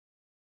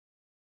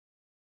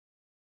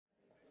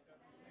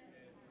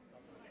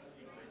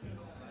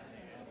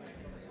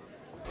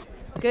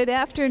Good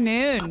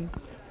afternoon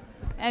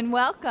and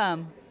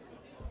welcome.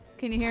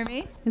 Can you hear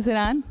me? Is it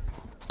on?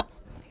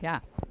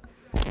 Yeah.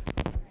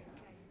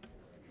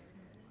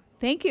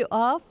 Thank you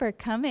all for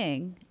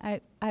coming. I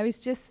was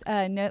just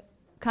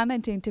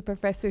commenting to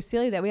Professor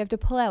Sealey that we have to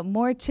pull out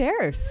more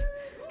chairs.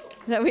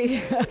 That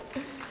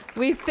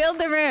we filled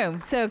the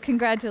room. So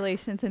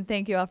congratulations and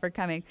thank you all for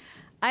coming.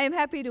 I am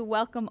happy to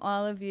welcome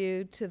all of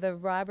you to the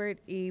Robert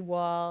E.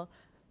 Wall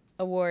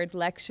Award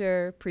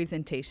Lecture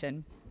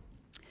presentation.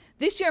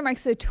 This year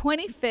marks the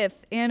 25th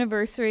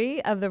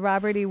anniversary of the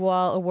Robert E.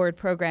 Wall Award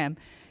Program,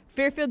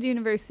 Fairfield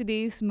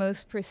University's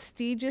most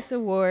prestigious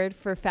award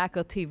for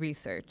faculty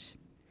research.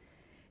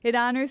 It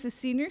honors a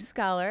senior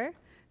scholar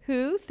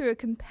who, through a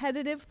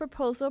competitive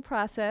proposal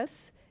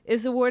process,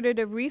 is awarded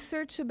a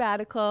research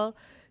sabbatical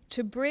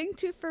to bring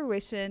to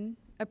fruition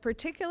a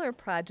particular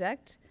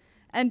project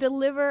and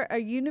deliver a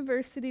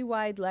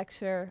university-wide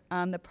lecture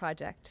on the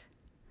project.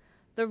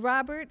 The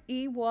Robert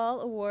E.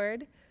 Wall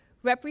Award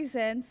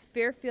represents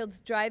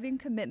Fairfield's driving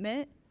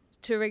commitment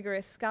to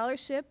rigorous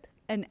scholarship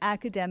and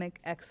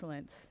academic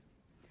excellence.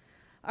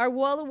 Our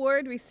Wall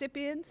Award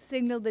recipients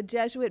signal the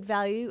Jesuit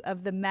value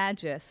of the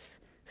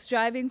magis,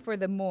 striving for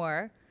the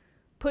more,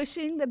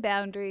 pushing the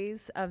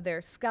boundaries of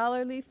their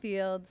scholarly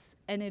fields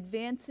and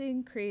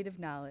advancing creative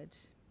knowledge.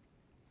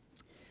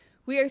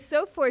 We are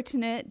so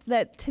fortunate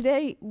that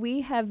today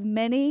we have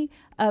many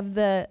of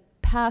the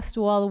past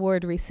Wall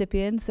Award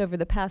recipients over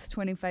the past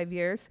 25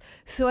 years.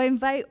 So I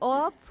invite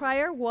all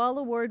prior Wall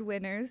Award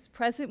winners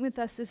present with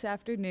us this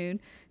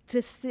afternoon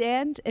to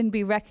stand and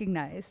be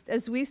recognized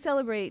as we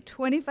celebrate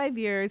 25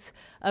 years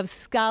of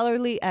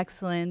scholarly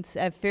excellence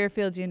at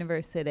Fairfield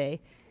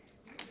University.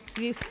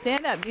 You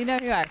stand up, you know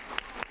who you are.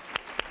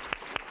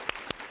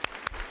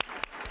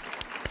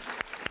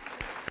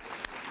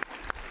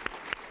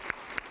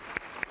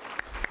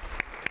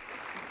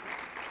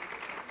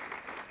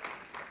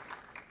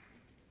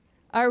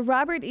 Our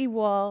Robert E.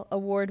 Wall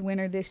Award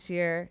winner this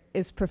year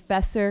is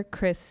Professor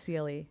Kris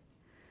Sealey.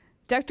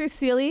 Dr.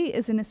 Sealey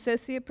is an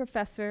associate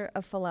professor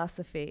of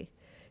philosophy.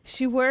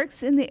 She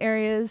works in the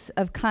areas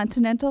of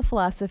continental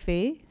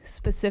philosophy,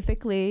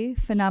 specifically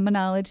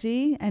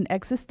phenomenology and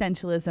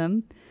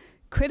existentialism,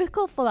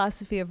 critical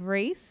philosophy of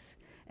race,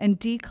 and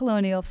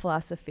decolonial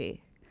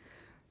philosophy.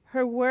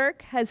 Her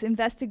work has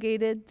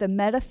investigated the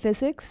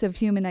metaphysics of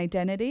human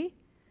identity,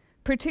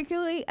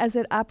 particularly as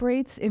it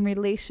operates in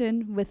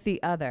relation with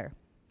the other.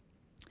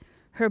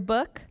 Her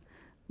book,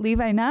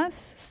 Levinas,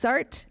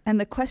 Sartre, and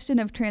the Question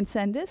of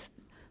Transcendence,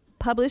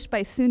 published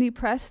by SUNY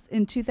Press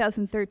in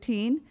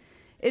 2013,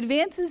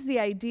 advances the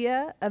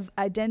idea of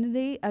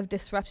identity of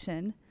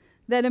disruption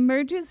that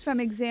emerges from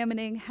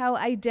examining how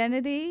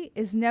identity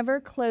is never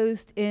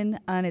closed in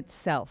on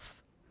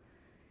itself.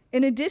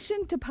 In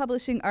addition to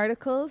publishing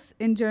articles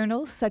in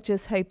journals such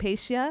as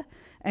Hypatia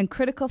and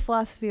Critical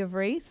Philosophy of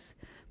Race,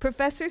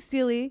 Professor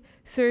Sealey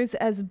serves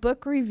as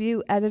book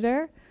review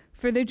editor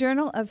for the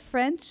Journal of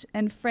French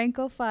and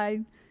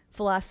Francophone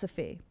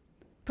Philosophy.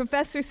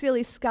 Professor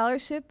Sealey's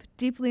scholarship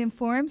deeply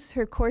informs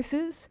her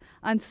courses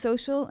on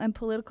social and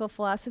political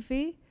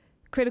philosophy,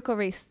 critical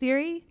race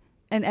theory,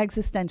 and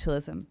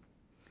existentialism.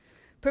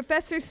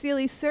 Professor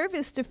Sealey's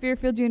service to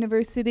Fairfield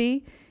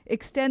University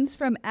extends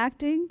from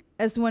acting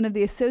as one of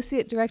the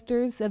associate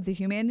directors of the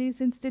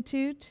Humanities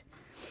Institute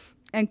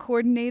and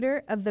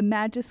coordinator of the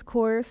Magis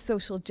Corps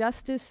Social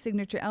Justice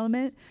Signature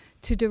Element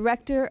to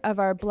director of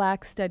our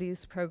Black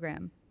Studies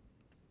program.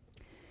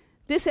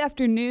 This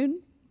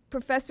afternoon,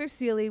 Professor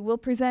Sealey will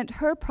present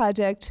her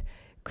project,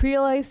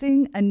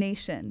 Creolizing a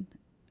Nation,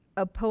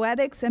 a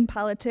poetics and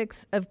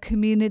politics of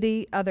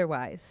community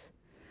otherwise.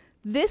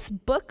 This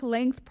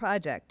book-length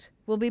project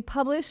will be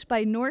published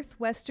by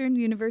Northwestern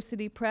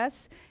University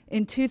Press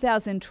in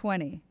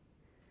 2020.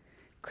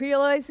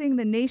 Creolizing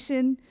the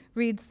Nation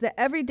reads the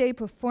everyday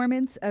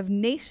performance of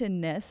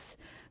nationness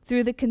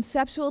through the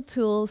conceptual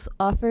tools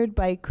offered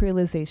by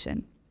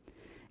creolization.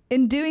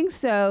 In doing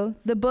so,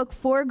 the book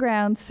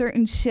foregrounds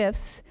certain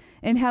shifts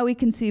in how we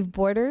conceive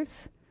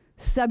borders,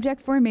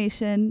 subject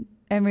formation,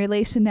 and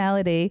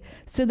relationality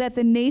so that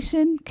the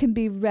nation can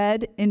be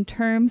read in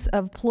terms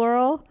of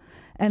plural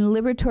and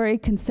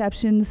liberatory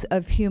conceptions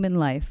of human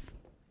life.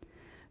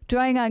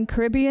 Drawing on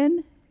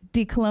Caribbean,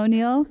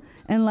 decolonial,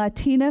 and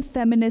Latina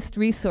feminist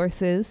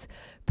resources,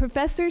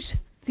 Professor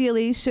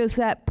Sealey shows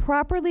that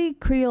properly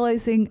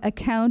creolizing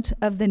account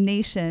of the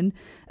nation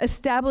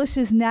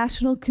establishes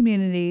national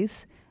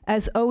communities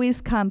as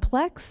always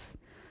complex,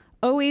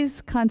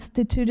 always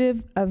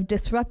constitutive of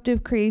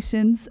disruptive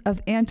creations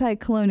of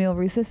anti-colonial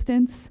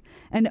resistance,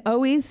 and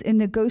always in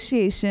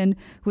negotiation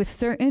with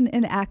certain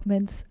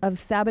enactments of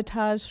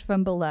sabotage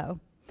from below.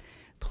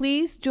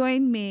 Please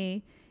join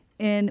me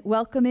in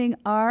welcoming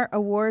our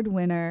award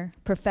winner,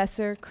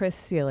 Professor Kris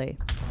Sealey.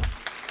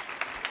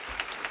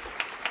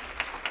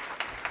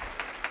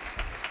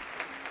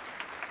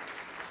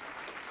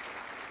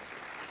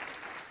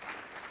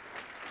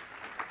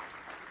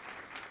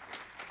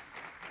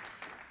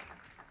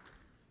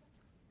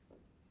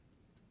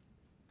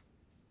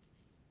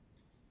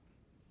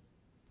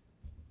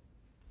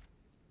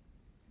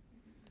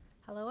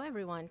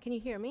 everyone. Can you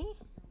hear me?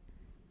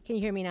 Can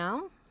you hear me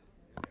now?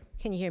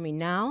 Can you hear me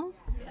now?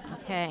 Yeah.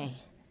 Okay.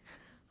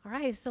 All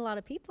right, it's a lot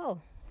of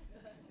people.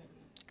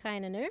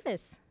 Kind of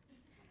nervous.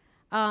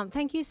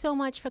 Thank you so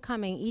much for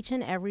coming, each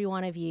and every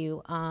one of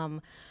you.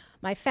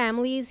 My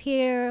family is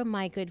here.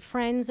 My good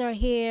friends are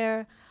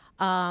here.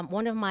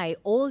 One of my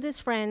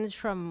oldest friends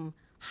from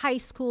high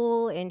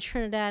school in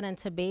Trinidad and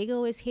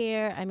Tobago is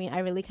here. I mean, I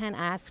really can't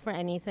ask for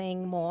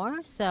anything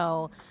more,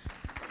 so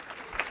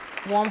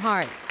warm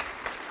heart.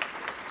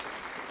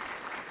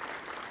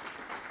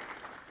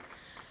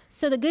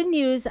 So the good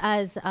news,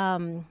 as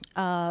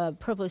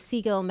Provost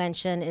Siegel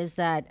mentioned, is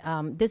that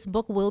this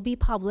book will be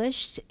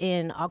published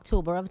in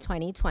October of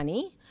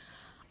 2020.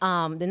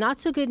 The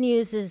not so good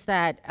news is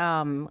that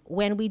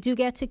when we do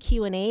get to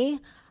Q&A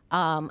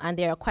and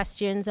there are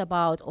questions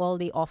about all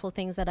the awful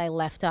things that I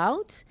left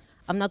out,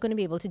 I'm not going to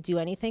be able to do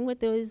anything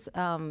with those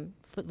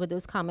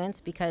comments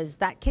because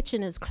that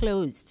kitchen is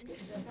closed.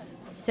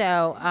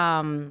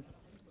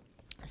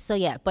 So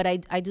yeah, but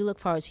I do look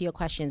forward to your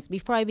questions.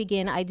 Before I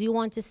begin, I do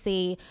want to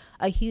say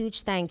a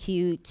huge thank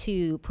you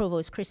to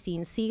Provost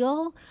Christine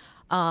Siegel,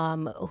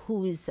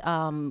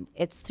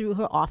 it's through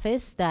her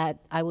office that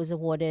I was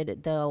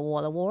awarded the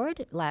Wall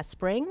Award last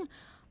spring.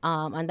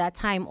 And that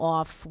time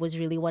off was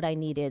really what I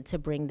needed to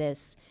bring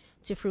this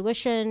to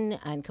fruition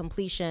and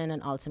completion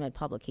and ultimate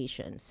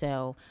publication.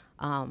 So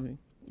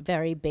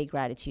very big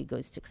gratitude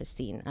goes to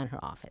Christine and her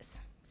office.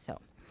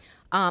 So.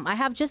 I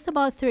have just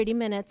about 30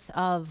 minutes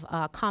of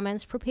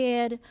comments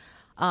prepared,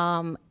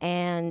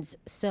 and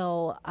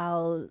so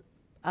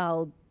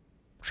I'll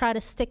try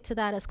to stick to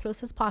that as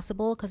close as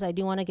possible because I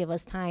do want to give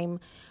us time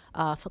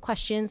for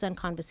questions and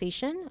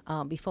conversation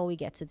before we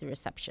get to the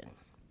reception.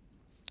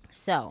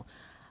 So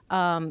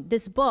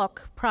this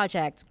book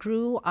project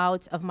grew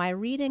out of my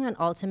reading an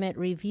ultimate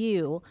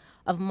review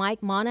of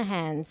Mike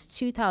Monahan's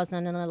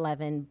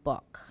 2011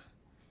 book,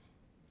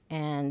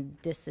 and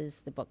this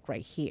is the book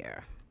right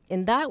here.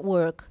 In that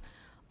work,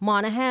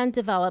 Monahan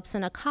develops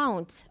an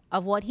account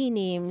of what he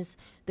names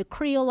the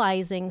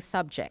Creolizing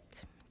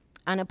subject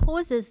and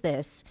opposes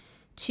this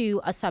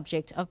to a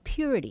subject of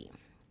purity,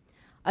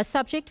 a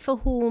subject for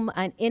whom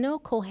an inner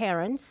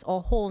coherence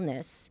or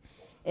wholeness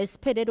is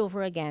pitted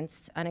over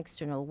against an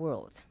external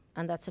world.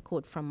 And that's a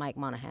quote from Mike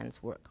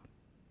Monahan's work.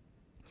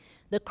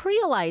 The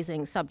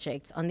Creolizing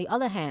subject, on the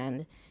other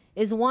hand,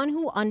 is one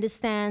who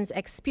understands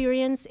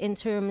experience in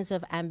terms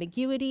of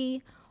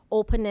ambiguity,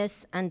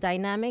 openness, and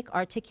dynamic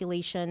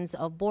articulations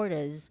of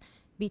borders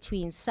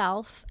between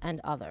self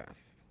and other.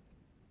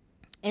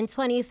 In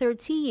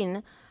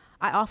 2013,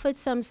 I offered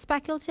some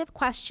speculative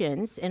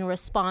questions in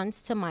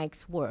response to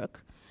Mike's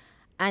work,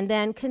 and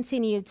then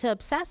continued to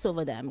obsess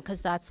over them,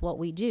 because that's what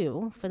we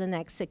do for the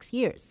next 6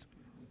 years.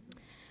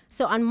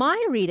 So on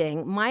my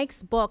reading,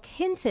 Mike's book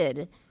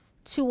hinted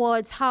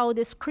towards how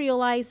this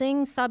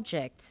Creolizing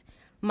subject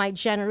might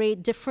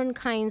generate different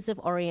kinds of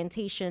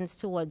orientations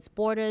towards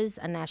borders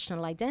and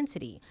national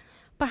identity,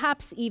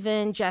 perhaps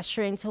even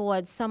gesturing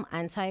towards some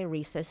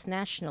anti-racist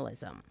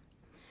nationalism.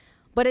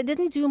 But it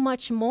didn't do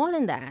much more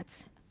than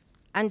that.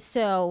 And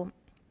so,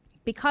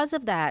 because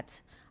of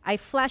that, I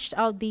fleshed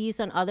out these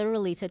and other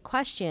related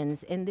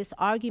questions in this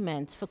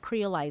argument for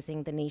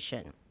Creolizing the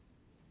nation.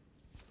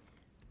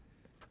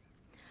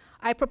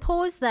 I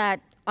propose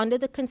that under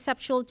the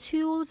conceptual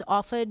tools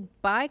offered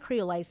by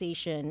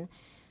Creolization,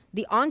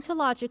 the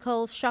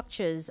ontological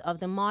structures of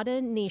the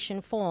modern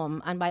nation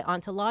form, and by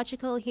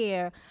ontological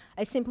here,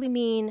 I simply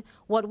mean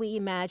what we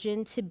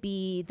imagine to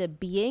be the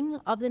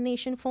being of the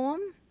nation form.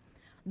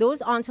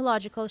 Those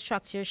ontological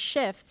structures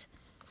shift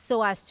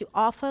so as to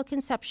offer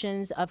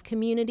conceptions of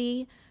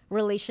community,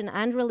 relation,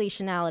 and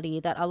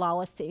relationality that allow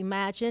us to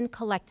imagine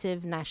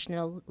collective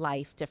national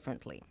life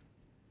differently.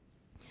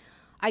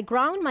 I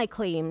ground my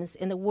claims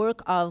in the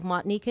work of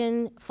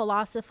Martinican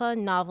philosopher,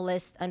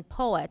 novelist, and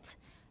poet,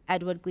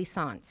 Edward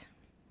Glissant.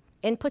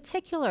 In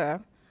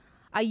particular,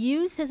 I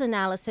use his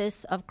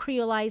analysis of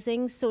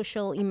Creolizing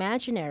social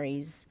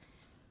imaginaries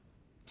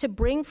to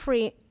bring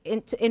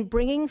in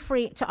bringing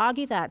frames of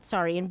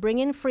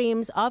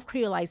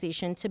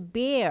Creolization to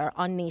bear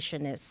on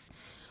nationists,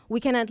 we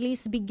can at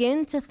least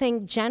begin to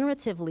think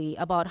generatively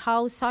about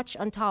how such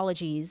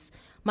ontologies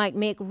might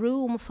make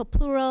room for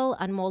plural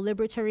and more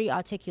liberatory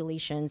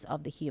articulations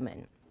of the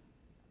human.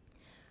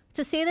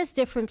 To say this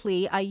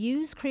differently, I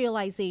use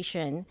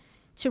Creolization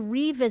to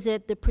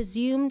revisit the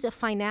presumed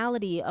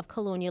finality of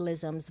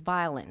colonialism's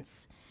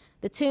violence,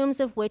 the terms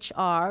of which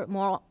are,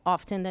 more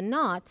often than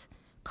not,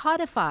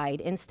 codified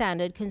in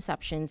standard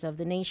conceptions of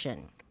the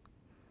nation.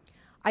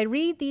 I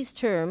read these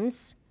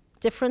terms,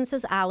 difference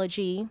as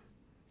allergy,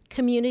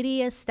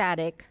 community as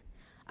static,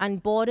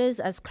 and borders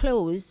as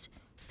closed,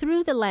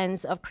 through the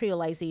lens of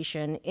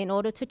Creolization in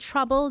order to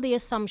trouble the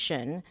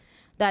assumption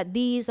that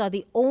these are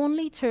the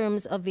only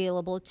terms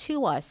available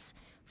to us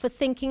for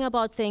thinking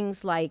about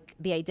things like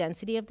the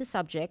identity of the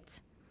subject,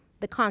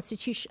 the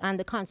constitution, and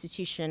the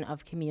constitution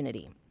of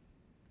community.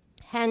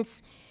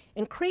 Hence,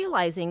 In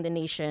Creolizing the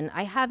nation,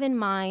 I have in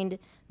mind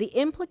the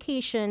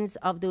implications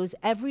of those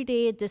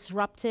everyday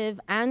disruptive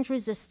and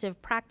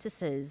resistive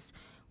practices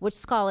which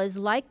scholars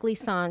like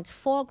Glissant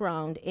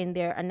foreground in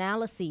their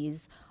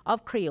analyses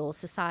of Creole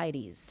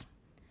societies.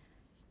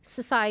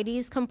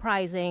 Societies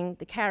comprising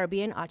the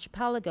Caribbean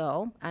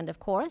archipelago and, of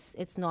course,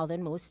 its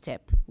northernmost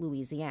tip,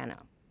 Louisiana.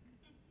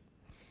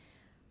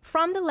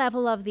 From the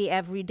level of the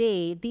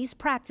everyday, these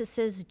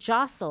practices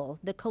jostle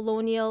the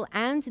colonial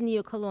and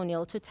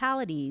neocolonial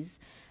totalities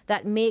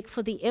that make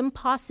for the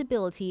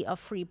impossibility of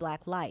free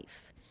Black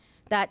life,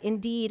 that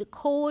indeed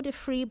code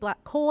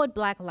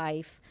Black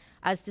life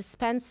as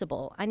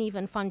dispensable and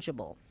even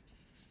fungible.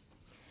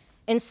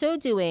 In so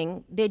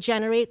doing, they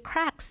generate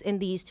cracks in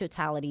these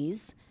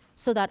totalities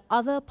so that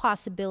other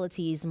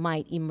possibilities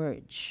might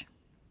emerge.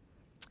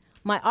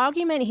 My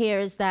argument here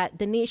is that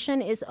the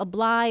nation is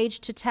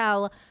obliged to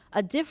tell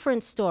a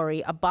different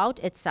story about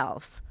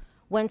itself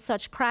when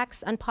such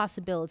cracks and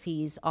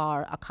possibilities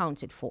are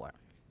accounted for.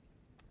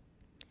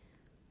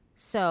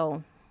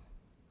 So,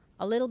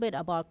 a little bit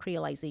about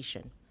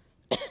Creolization.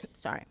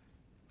 Sorry.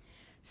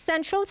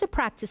 Central to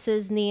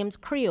practices named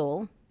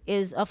Creole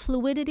is a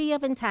fluidity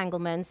of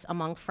entanglements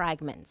among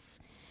fragments,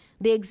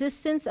 the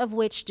existence of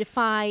which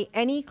defy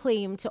any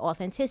claim to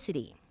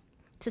authenticity.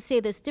 To say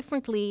this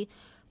differently,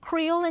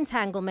 Creole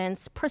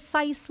entanglements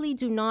precisely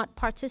do not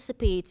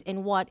participate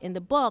in what in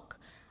the book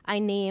I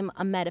name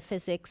a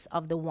metaphysics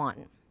of the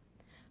one,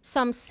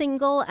 some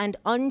single and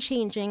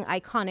unchanging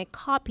iconic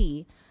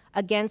copy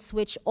against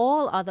which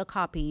all other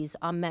copies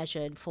are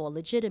measured for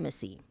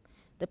legitimacy.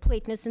 The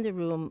Platonists in the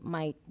room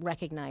might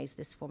recognize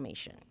this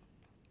formation.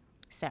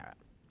 Sarah.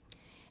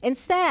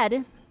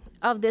 Instead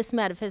of this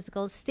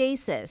metaphysical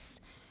stasis,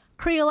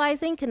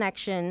 Creolizing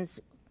connections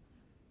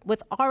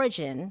with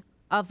origin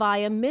are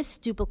via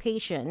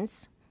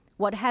misduplications,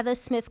 what Heather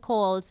Smith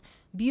calls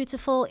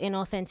beautiful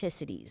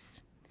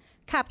inauthenticities,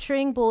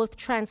 capturing both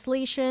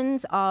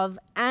translations of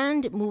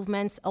and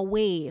movements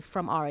away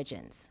from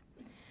origins.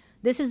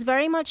 This is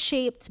very much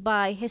shaped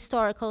by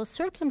historical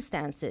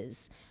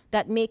circumstances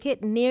that make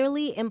it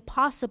nearly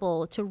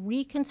impossible to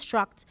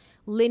reconstruct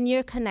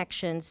linear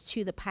connections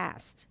to the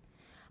past.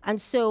 And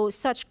so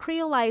such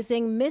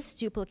Creolizing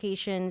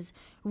misduplications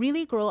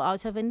really grow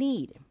out of a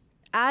need,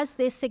 as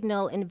they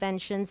signal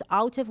inventions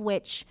out of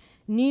which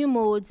new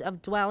modes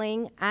of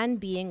dwelling and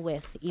being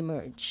with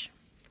emerge.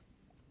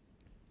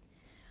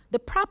 The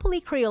properly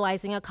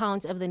Creolizing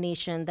account of the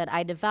nation that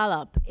I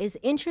develop is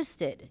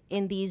interested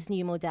in these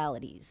new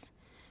modalities,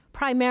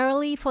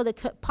 primarily for the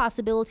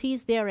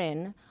possibilities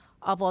therein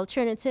of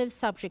alternative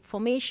subject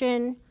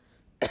formation,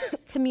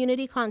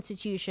 community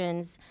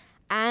constitutions,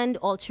 and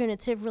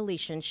alternative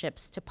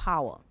relationships to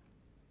power.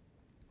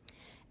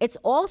 It's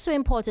also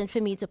important for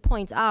me to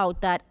point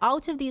out that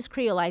out of these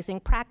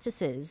Creolizing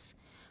practices,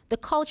 the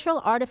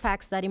cultural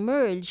artifacts that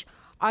emerge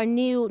are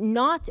new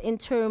not in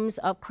terms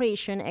of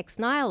creation ex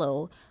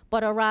nihilo,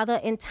 but are rather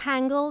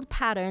entangled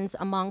patterns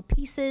among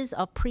pieces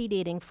of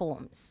predating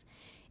forms,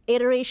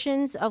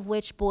 iterations of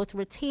which both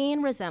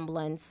retain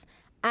resemblance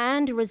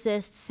and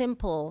resist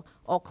simple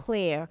or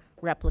clear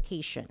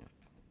replication.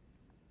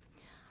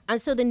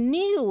 And so the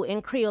new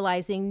in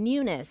Creolizing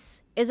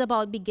newness is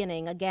about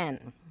beginning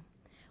again,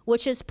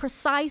 which is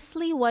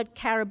precisely what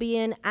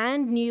Caribbean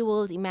and New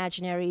World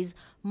imaginaries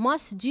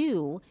must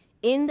do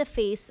in the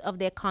face of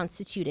their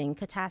constituting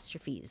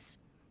catastrophes,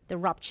 the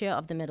rupture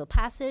of the Middle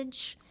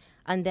Passage,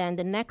 and then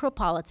the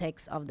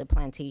necropolitics of the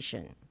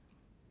plantation.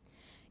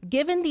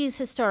 Given these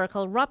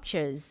historical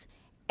ruptures,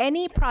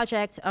 any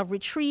project of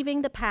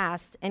retrieving the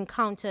past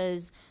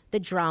encounters the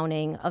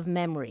drowning of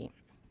memory.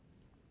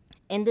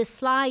 In this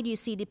slide, you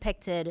see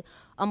depicted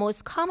a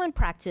most common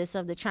practice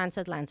of the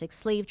transatlantic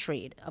slave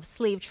trade, of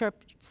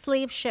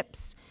slave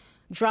ships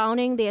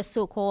drowning their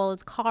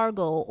so-called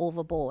cargo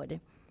overboard,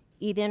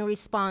 either in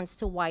response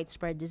to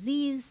widespread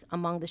disease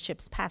among the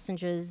ship's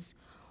passengers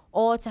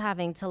or to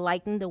having to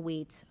lighten the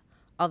weight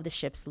of the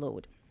ship's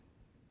load.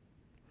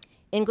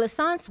 In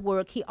Glissant's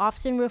work, he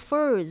often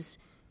refers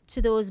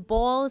to those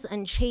balls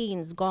and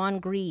chains gone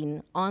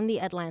green on the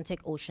Atlantic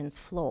Ocean's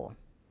floor,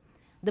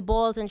 the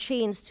balls and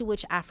chains to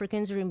which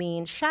Africans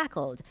remained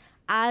shackled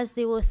as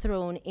they were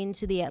thrown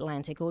into the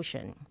Atlantic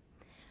Ocean.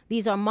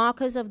 These are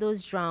markers of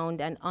those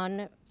drowned and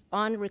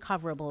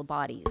unrecoverable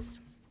bodies.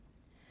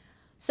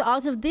 So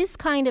out of this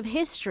kind of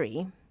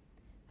history,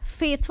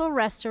 faithful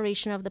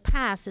restoration of the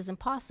past is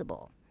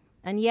impossible.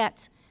 And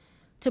yet,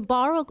 to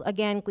borrow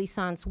again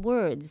Glissant's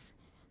words,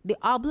 the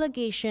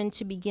obligation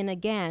to begin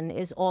again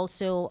is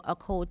also a,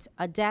 quote,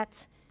 a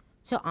debt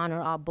to honor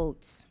our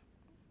boats.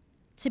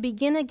 To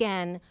begin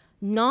again,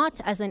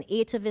 not as an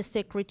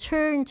atavistic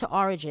return to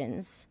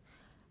origins,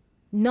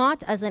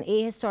 not as an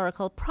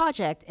ahistorical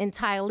project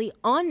entirely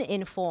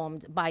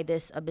uninformed by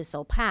this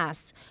abyssal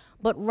past,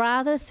 but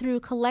rather through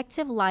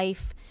collective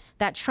life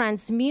that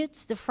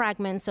transmutes the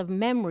fragments of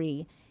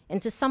memory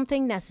into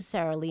something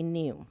necessarily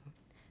new.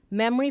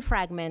 Memory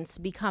fragments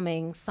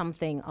becoming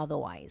something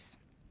otherwise.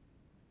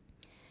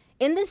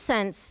 In this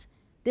sense,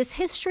 This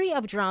history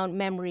of drowned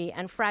memory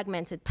and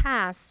fragmented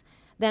past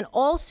then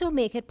also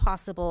make it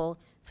possible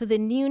for the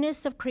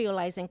newness of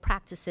Creolizing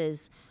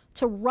practices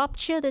to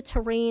rupture the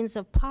terrains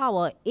of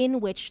power in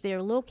which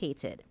they're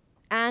located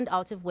and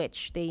out of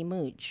which they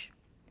emerge.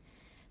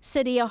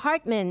 Saidiya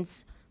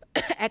Hartman's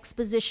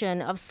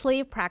exposition of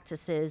slave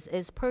practices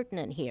is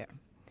pertinent here.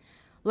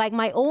 Like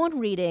my own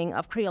reading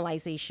of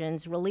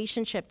Creolization's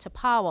relationship to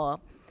power,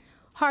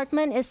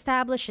 Hartman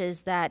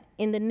establishes that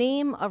in the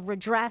name of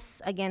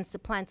redress against the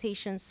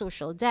plantation's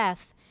social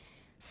death,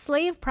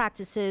 slave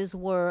practices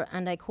were,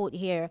 and I quote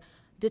here,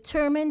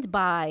 determined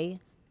by,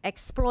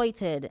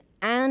 exploited,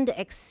 and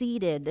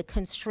exceeded the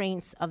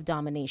constraints of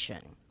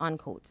domination,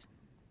 unquote.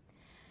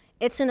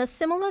 It's in a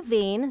similar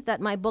vein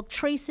that my book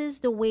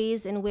traces the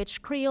ways in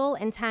which Creole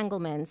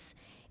entanglements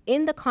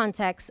in the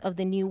context of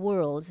the New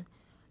World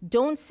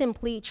don't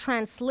simply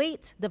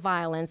translate the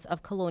violence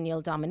of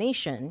colonial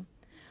domination,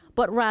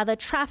 but rather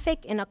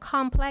traffic in a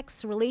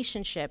complex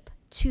relationship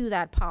to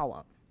that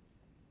power.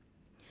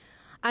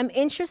 I'm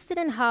interested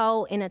in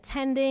how, in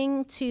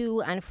attending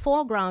to and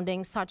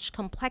foregrounding such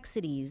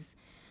complexities,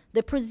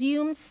 the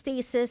presumed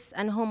stasis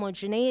and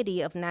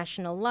homogeneity of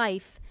national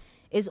life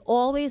is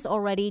always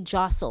already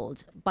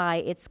jostled by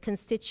its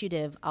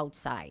constitutive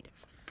outside.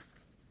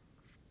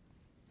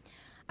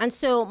 And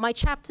so my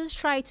chapters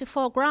try to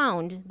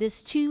foreground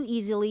this too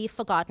easily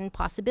forgotten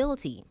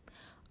possibility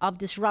of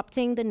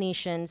disrupting the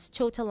nation's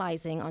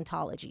totalizing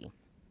ontology.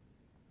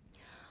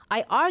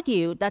 I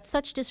argue that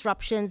such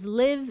disruptions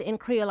live in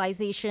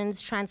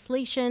Creolization's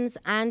translations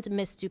and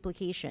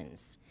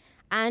misduplications,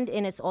 and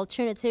in its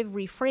alternative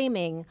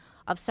reframing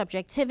of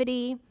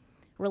subjectivity,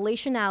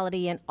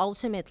 relationality, and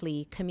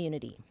ultimately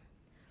community.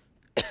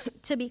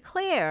 To be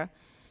clear,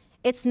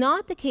 it's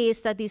not the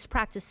case that these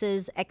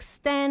practices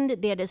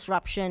extend their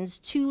disruptions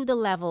to the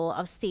level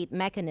of state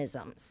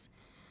mechanisms.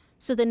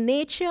 So the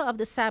nature of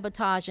the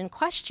sabotage in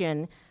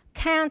question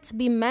can't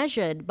be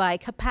measured by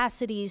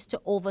capacities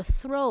to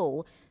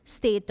overthrow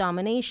state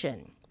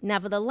domination.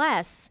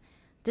 Nevertheless,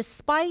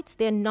 despite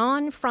their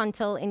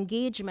non-frontal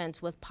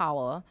engagement with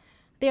power,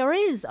 there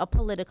is a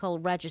political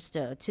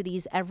register to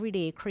these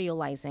everyday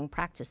Creolizing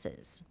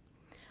practices.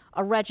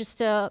 A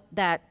register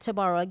that, to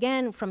borrow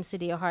again from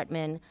Saidiya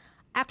Hartman,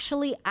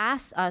 actually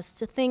asks us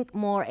to think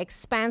more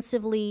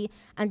expansively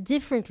and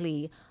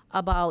differently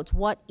about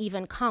what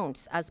even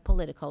counts as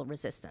political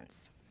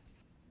resistance.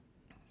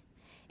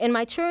 In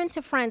my turn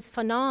to Frantz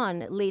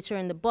Fanon later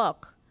in the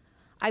book,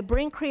 I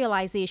bring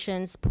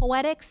Creolization's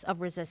poetics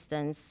of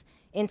resistance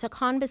into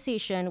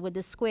conversation with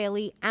the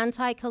squarely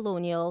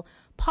anti-colonial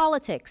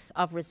politics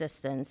of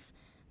resistance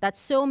that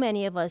so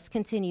many of us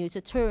continue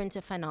to turn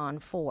to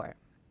Fanon for.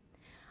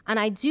 And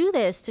I do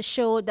this to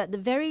show that the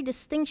very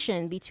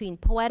distinction between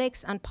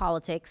poetics and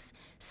politics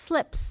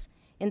slips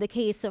in the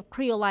case of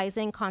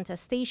Creolizing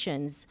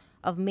contestations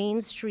of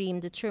mainstream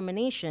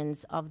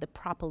determinations of the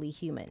properly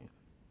human.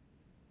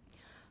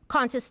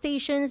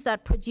 Contestations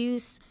that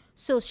produce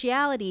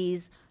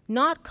socialities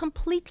not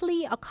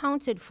completely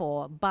accounted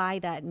for by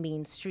that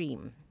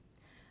mainstream.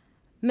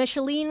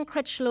 Micheline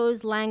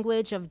Critchlow's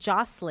language of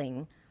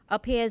jostling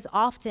appears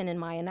often in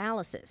my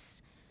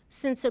analysis,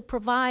 since it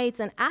provides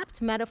an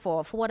apt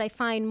metaphor for what I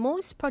find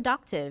most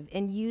productive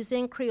in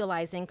using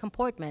Creolizing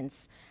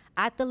comportments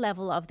at the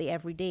level of the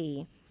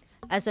everyday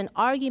as an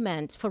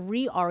argument for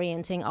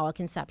reorienting our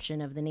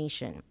conception of the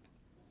nation.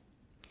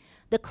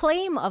 The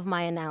claim of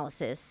my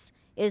analysis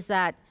is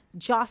that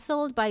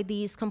jostled by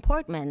these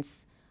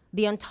comportments,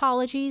 the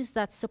ontologies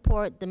that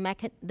support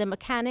the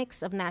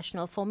mechanics of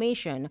national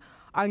formation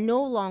are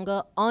no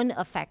longer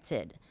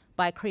unaffected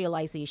by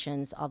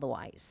Creolizations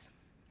otherwise.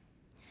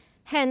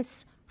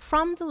 Hence,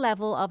 from the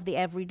level of the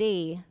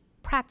everyday,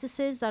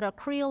 practices that are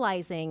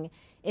Creolizing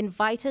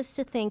invite us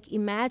to think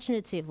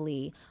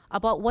imaginatively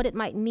about what it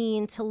might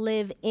mean to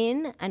live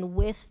in and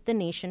with the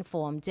nation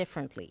form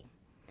differently,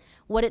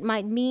 what it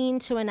might mean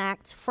to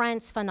enact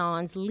Frantz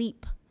Fanon's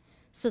leap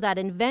so that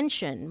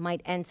invention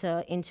might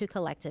enter into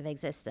collective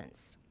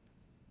existence.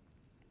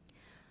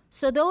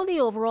 So though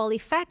the overall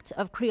effect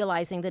of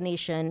Creolizing the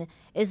nation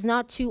is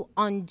not to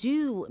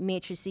undo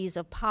matrices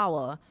of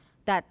power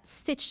that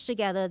stitch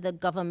together the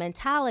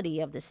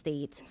governmentality of the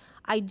state,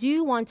 I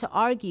do want to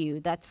argue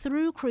that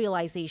through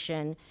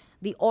Creolization,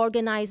 the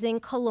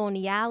organizing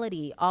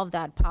coloniality of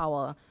that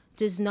power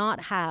does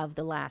not have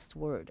the last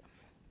word.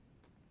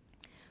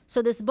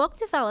 So this book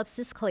develops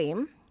this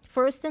claim,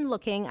 first in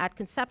looking at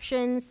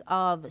conceptions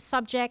of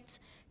subject,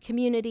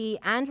 community,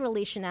 and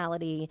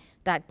relationality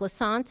that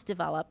Glissant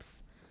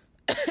develops,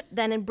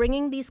 then in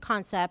bringing these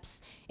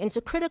concepts into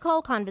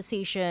critical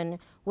conversation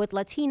with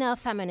Latina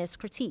feminist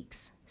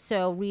critiques.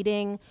 So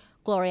reading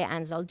Gloria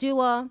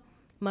Anzaldúa,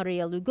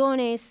 Maria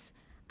Lugones,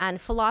 and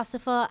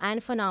philosopher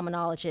and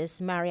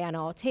phenomenologist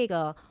Mariana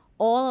Ortega,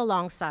 all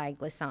alongside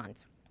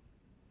Glissant.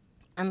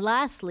 And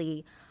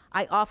lastly,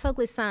 I offer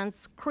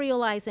Glissant's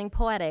Creolizing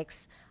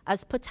poetics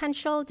as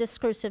potential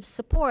discursive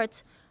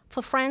support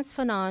for Frantz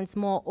Fanon's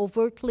more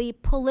overtly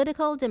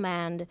political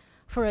demand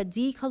for a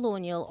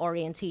decolonial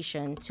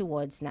orientation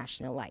towards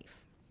national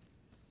life.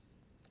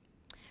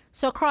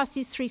 So across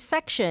these three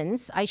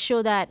sections, I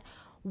show that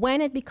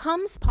when it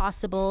becomes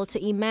possible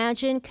to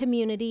imagine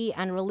community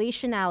and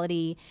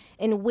relationality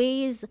in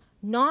ways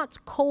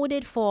not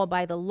coded for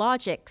by the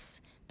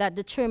logics that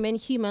determine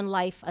human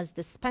life as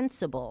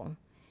dispensable,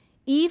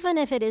 even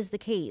if it is the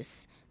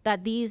case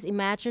that these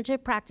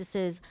imaginative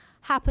practices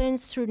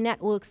happens through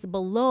networks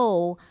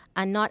below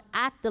and not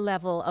at the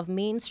level of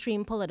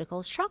mainstream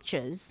political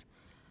structures,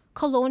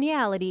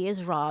 coloniality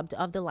is robbed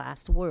of the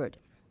last word.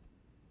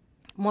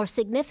 More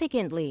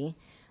significantly,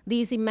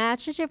 these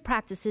imaginative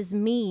practices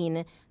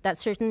mean that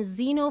certain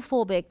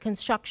xenophobic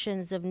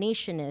constructions of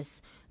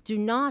nationness do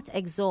not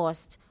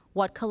exhaust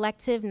what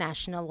collective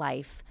national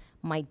life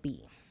might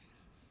be.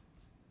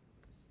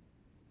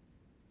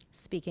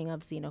 Speaking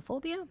of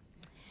xenophobia,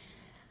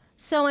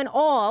 so in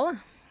all,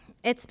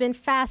 it's been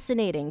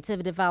fascinating to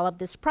develop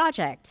this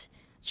project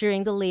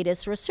during the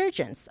latest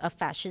resurgence of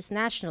fascist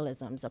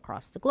nationalisms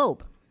across the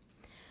globe,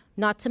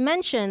 not to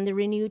mention the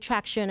renewed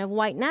traction of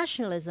white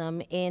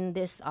nationalism in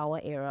this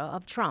our era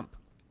of Trump.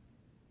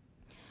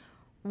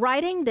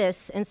 Writing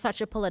this in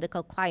such a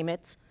political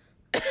climate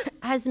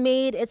has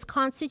made its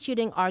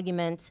constituting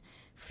argument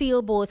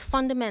feel both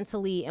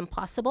fundamentally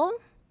impossible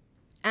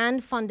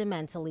and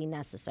fundamentally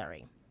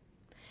necessary.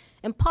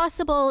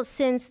 Impossible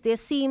since there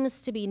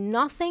seems to be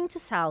nothing to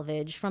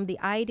salvage from the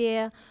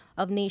idea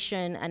of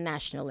nation and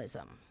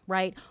nationalism,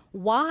 right?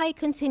 Why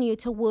continue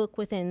to work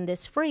within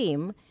this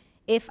frame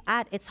if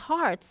at its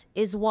heart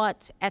is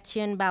what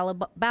Etienne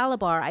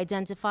Balibar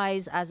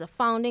identifies as a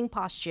founding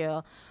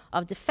posture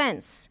of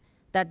defense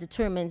that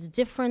determines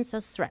difference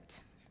as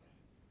threat?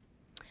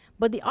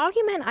 But the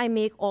argument I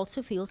make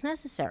also feels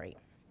necessary.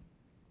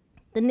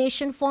 The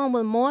nation form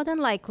will more than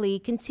likely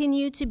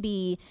continue to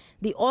be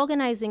the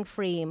organizing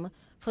frame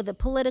for the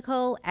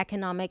political,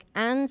 economic,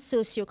 and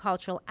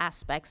sociocultural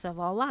aspects of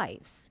our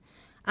lives.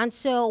 And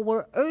so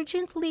we're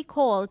urgently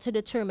called to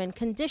determine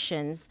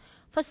conditions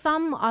for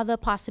some other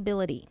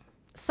possibility,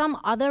 some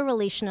other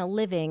relational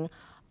living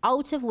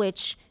out of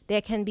which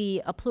there can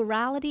be a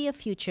plurality of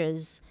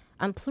futures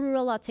and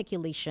plural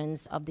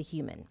articulations of the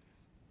human.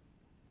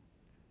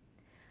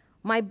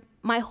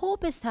 My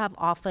hope is to have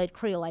offered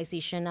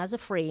Creolization as a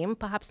frame,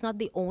 perhaps not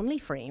the only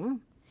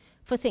frame,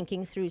 for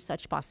thinking through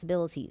such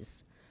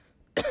possibilities.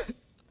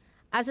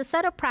 As a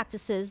set of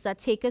practices that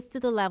take us to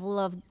the level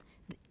of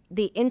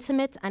the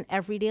intimate and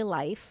everyday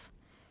life,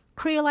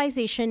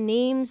 Creolization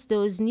names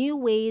those new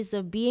ways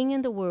of being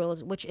in the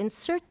world which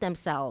insert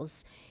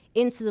themselves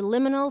into the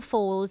liminal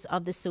folds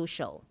of the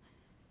social,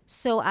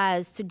 so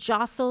as to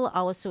jostle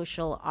our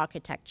social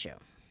architecture.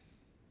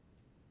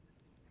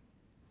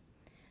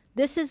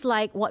 This is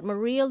like what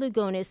Maria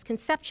Lugonis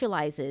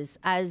conceptualizes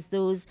as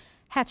those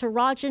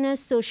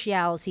heterogeneous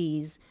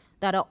socialities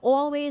that are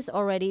always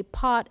already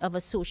part of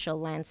a social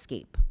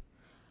landscape.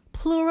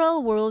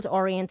 Plural world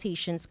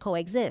orientations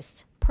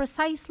coexist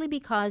precisely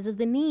because of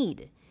the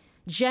need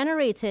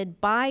generated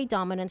by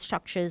dominant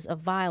structures of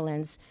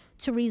violence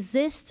to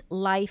resist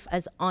life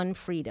as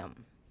unfreedom.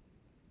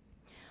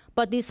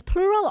 But these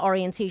plural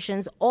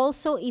orientations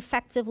also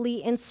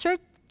effectively insert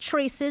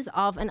traces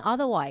of an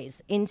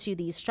otherwise into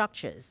these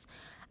structures.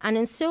 And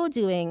in so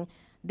doing,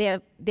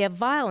 their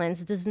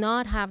violence does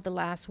not have the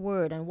last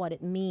word on what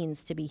it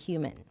means to be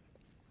human.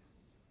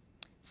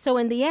 So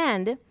in the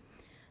end,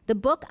 the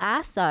book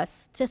asks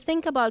us to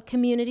think about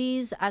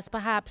communities as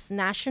perhaps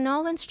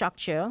national in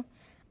structure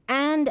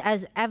and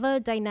as ever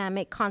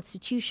dynamic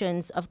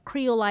constitutions of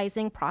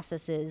creolizing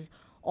processes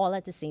all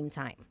at the same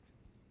time.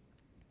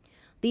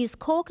 These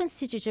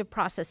co-constitutive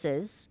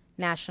processes,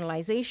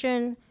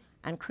 nationalization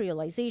and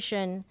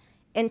creolization,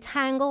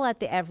 entangle at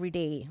the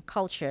everyday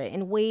culture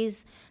in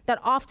ways that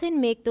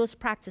often make those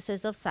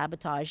practices of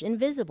sabotage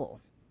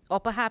invisible, or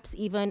perhaps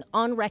even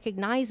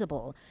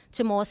unrecognizable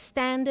to more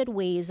standard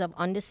ways of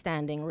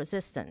understanding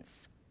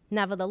resistance.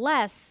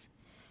 Nevertheless,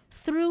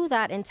 through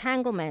that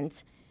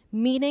entanglement,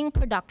 meaning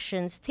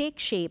productions take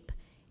shape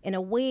in a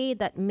way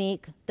that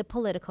make the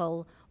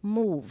political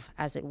move,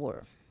 as it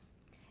were,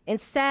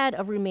 instead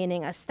of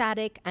remaining a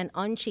static and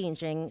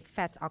unchanging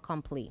fait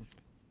accompli.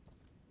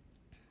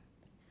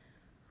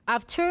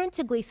 I've turned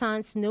to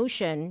Glissant's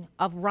notion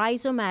of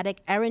rhizomatic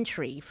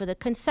errantry for the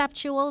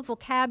conceptual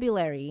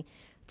vocabulary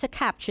to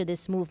capture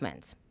this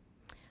movement.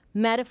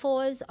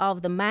 Metaphors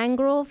of the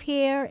mangrove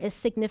here is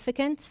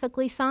significant for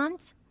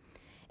Glissant.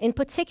 In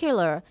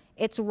particular,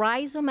 its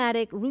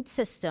rhizomatic root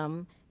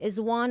system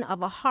is one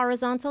of a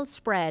horizontal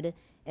spread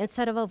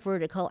instead of a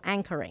vertical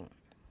anchoring.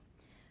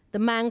 The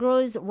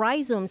mangrove's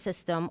rhizome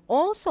system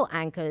also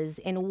anchors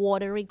in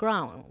watery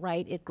ground,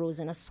 right? It grows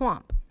in a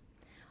swamp,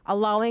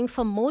 allowing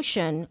for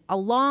motion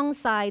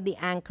alongside the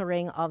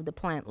anchoring of the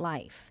plant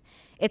life.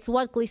 It's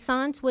what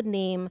Glissant would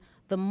name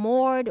the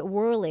moored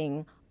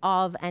whirling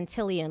of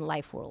Antillean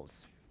life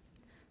worlds.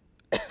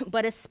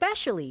 But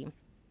especially,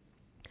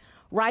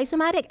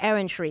 rhizomatic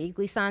errantry,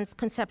 Glissant's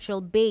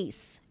conceptual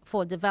base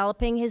for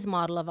developing his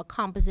model of a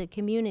composite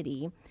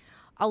community,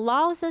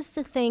 allows us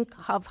to think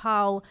of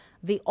how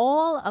the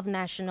all of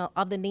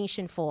the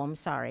nation form,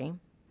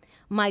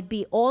 might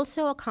be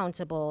also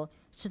accountable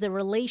to the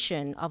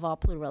relation of our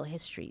plural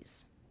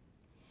histories.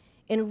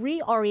 In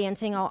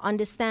reorienting our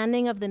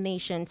understanding of the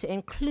nation to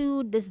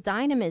include this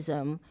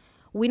dynamism,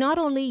 we not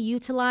only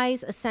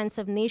utilize a sense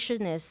of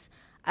nationness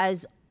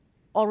as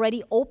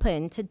already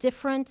open to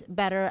different,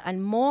 better,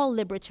 and more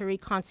liberatory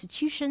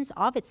constitutions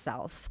of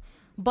itself,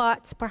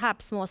 but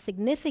perhaps more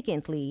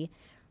significantly,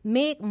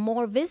 make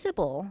more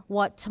visible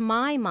what, to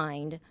my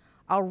mind,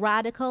 are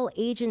radical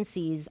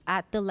agencies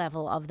at the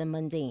level of the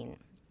mundane.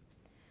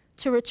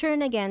 To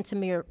return again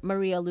to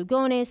Maria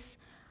Lugones,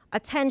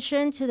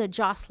 attention to the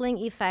jostling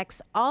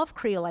effects of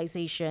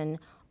creolization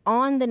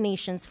on the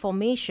nation's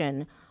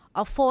formation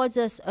affords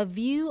us a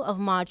view of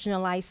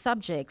marginalized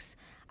subjects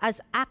as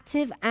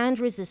active and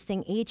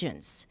resisting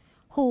agents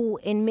who,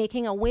 in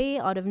making a way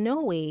out of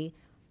no way,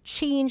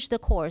 change the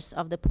course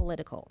of the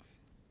political.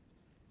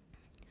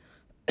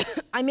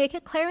 I make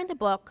it clear in the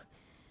book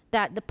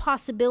that the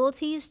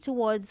possibilities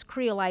towards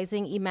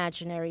creolizing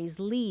imaginaries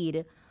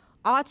lead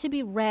are to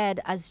be read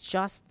as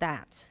just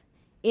that,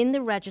 in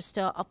the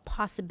register of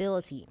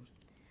possibility,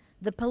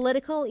 the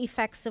political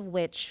effects of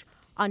which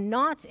are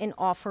not in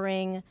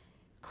offering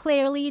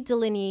clearly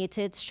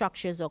delineated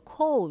structures or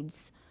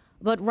codes,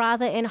 but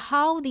rather in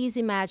how these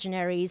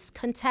imaginaries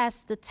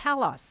contest the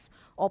telos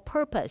or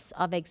purpose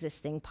of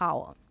existing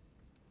power.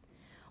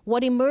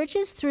 What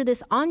emerges through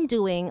this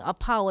undoing of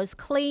power's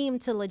claim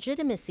to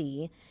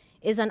legitimacy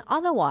is an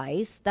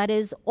otherwise, that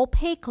is,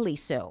 opaquely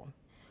so,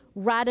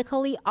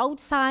 radically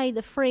outside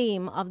the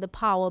frame of the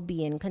power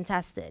being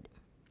contested.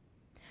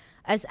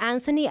 As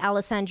Anthony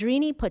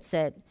Alessandrini puts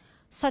it,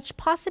 such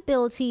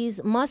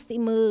possibilities must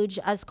emerge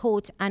as,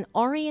 quote, an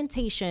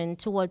orientation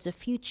towards a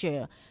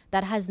future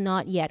that has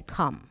not yet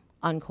come,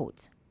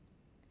 unquote.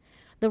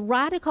 The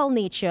radical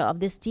nature of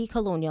this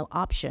decolonial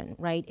option,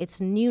 right,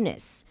 its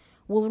newness,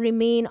 will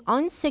remain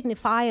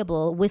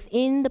unsignifiable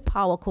within the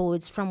power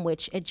codes from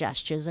which it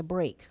gestures a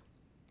break.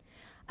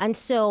 And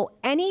so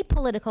any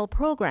political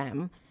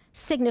program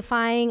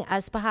signifying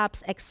as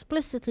perhaps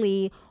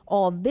explicitly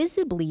or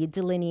visibly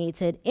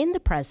delineated in the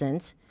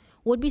present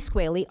would be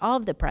squarely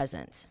of the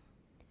present,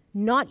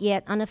 not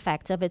yet an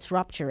effect of its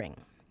rupturing,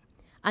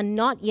 and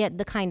not yet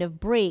the kind of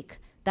break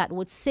that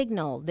would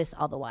signal this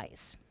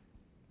otherwise.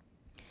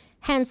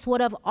 Hence,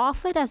 what I've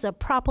offered as a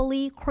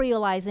properly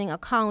creolizing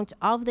account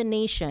of the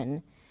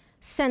nation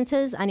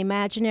centers an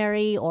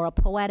imaginary or a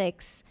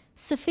poetics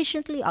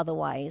sufficiently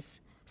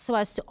otherwise so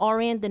as to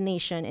orient the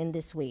nation in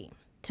this way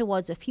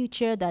towards a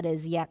future that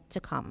is yet to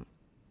come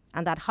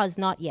and that has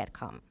not yet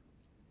come.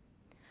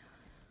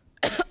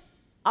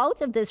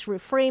 Out of this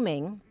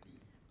reframing,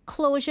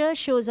 closure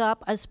shows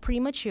up as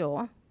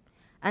premature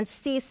and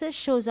stasis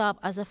shows up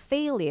as a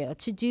failure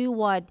to do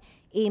what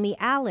Amy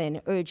Allen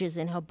urges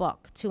in her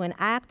book, to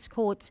enact,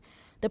 quote,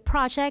 the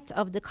project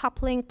of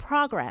decoupling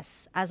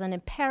progress as an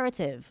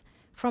imperative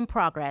from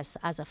progress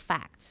as a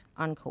fact,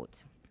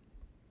 unquote.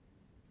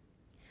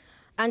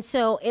 And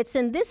so it's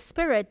in this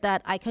spirit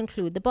that I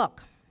conclude the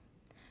book,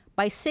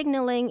 by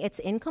signaling its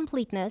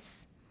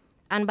incompleteness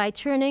and by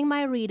turning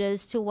my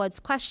readers towards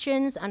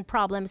questions and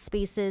problem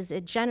spaces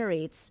it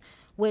generates,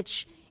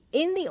 which,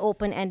 in the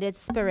open-ended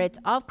spirit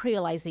of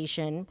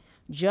creolization,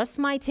 just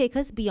might take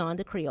us beyond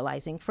the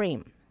creolizing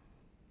frame.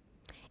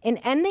 In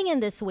ending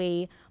in this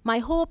way, my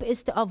hope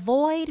is to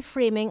avoid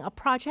framing a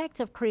project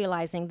of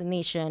creolizing the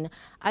nation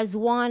as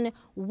one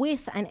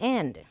with an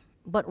end,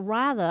 but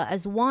rather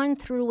as one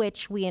through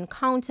which we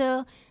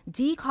encounter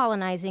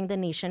decolonizing the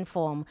nation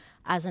form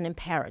as an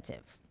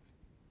imperative.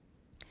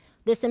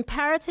 This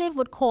imperative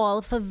would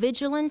call for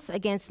vigilance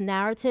against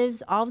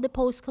narratives of the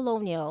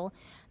post-colonial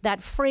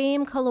that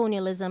frame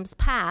colonialism's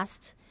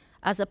past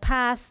as a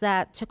past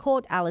that, to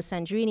quote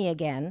Alessandrini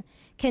again,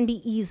 can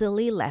be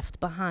easily left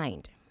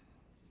behind.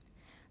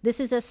 This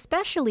is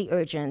especially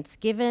urgent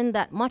given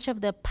that much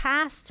of the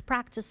past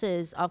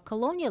practices of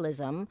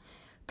colonialism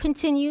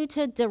continue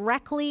to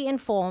directly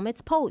inform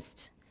its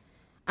post,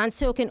 and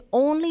so can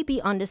only be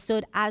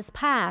understood as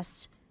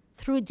past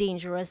through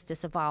dangerous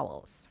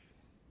disavowals.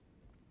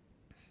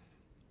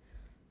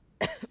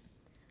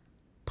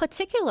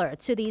 Particular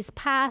to these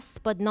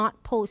post but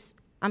not past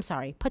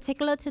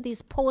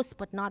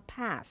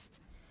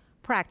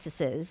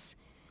practices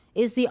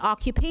is the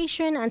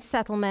occupation and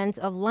settlement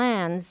of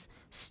lands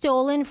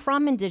stolen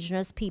from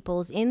indigenous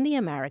peoples in the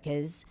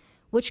Americas,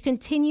 which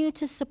continue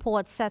to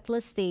support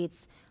settler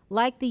states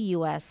like the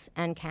US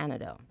and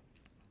Canada.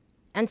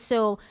 And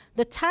so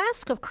the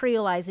task of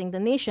creolizing the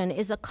nation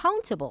is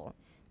accountable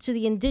to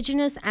the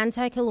indigenous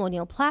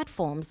anti-colonial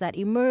platforms that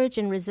emerge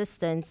in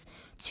resistance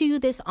to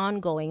this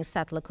ongoing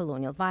settler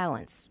colonial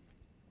violence.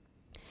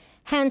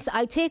 Hence,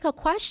 I take a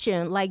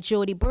question like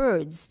Jody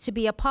Bird's to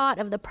be a part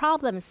of the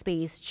problem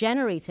space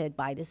generated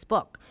by this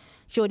book.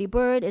 Jody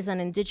Bird is an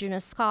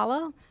indigenous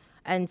scholar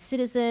and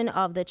citizen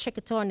of the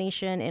Chickasaw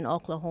Nation in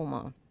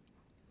Oklahoma.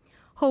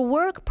 Her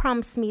work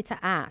prompts me to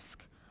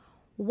ask,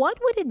 what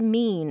would it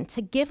mean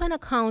to give an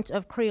account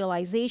of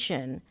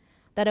creolization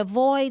that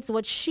avoids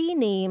what she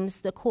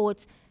names the,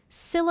 quote,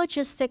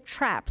 syllogistic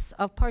traps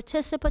of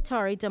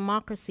participatory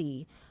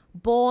democracy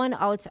born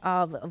out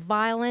of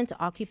violent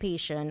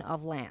occupation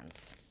of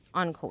lands,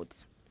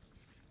 unquote.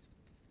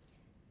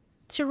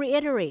 To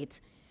reiterate,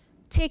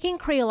 taking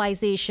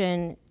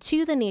creolization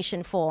to the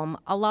nation form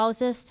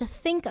allows us to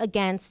think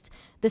against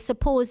the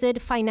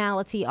supposed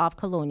finality of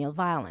colonial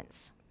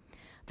violence.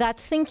 That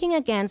thinking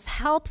against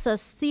helps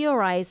us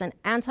theorize an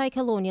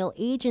anti-colonial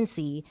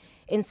agency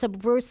in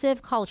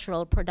subversive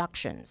cultural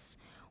productions,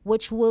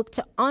 which work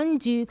to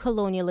undo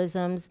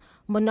colonialism's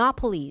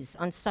monopolies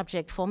on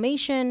subject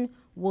formation,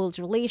 world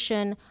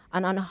relation,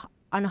 and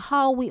on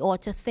how we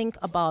ought to think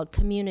about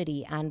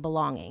community and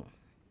belonging.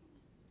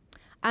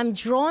 I'm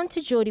drawn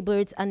to Jody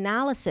Bird's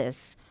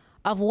analysis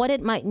of what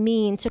it might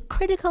mean to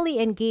critically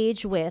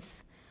engage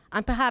with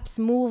and perhaps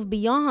move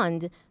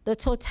beyond the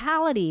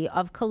totality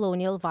of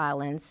colonial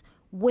violence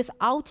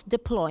without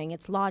deploying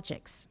its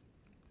logics.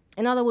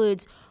 In other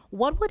words,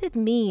 what would it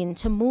mean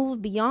to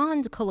move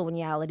beyond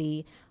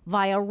coloniality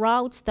via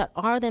routes that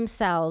are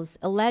themselves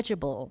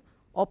illegible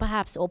or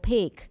perhaps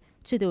opaque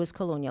to those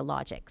colonial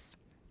logics?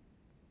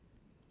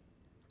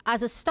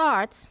 As a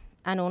start,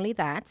 and only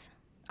that,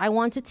 I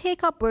want to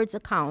take up Bird's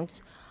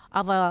account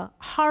of a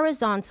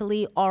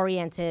horizontally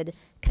oriented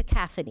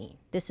cacophony.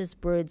 This is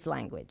Bird's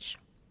language.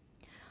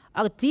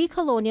 A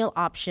decolonial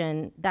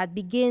option that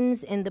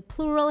begins in the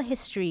plural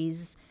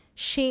histories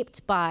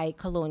shaped by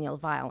colonial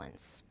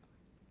violence.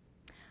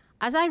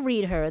 As I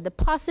read her, the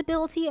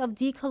possibility of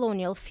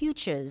decolonial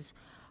futures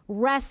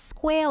rests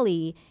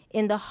squarely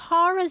in the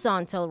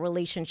horizontal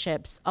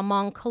relationships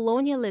among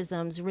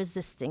colonialism's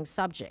resisting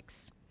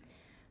subjects.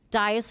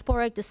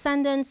 Diasporic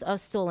descendants of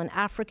stolen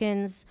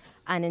Africans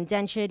and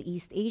indentured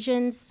East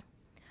Asians,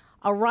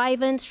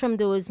 arrivants from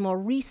those more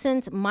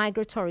recent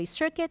migratory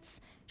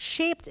circuits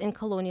shaped in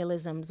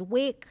colonialism's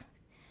wake,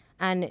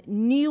 and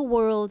New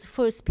World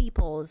First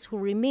Peoples who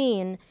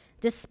remain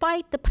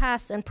despite the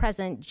past and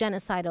present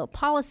genocidal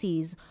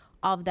policies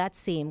of that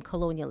same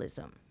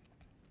colonialism.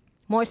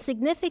 More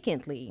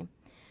significantly,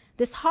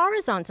 this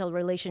horizontal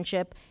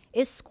relationship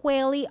is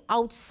squarely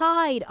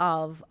outside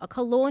of a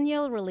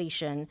colonial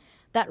relation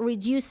that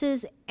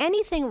reduces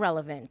anything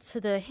relevant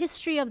to the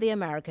history of the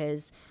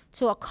Americas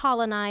to a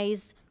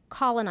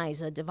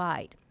colonizer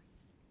divide.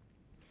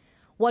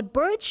 What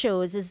Bird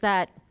shows is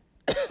that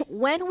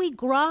when we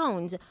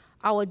ground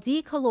our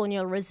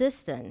decolonial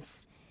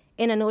resistance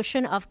in a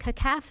notion of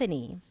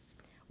cacophony,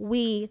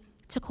 we,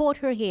 to quote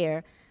her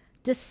here,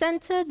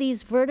 decenter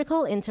these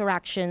vertical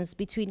interactions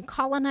between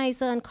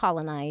colonizer and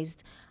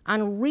colonized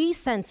and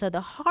recenter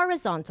the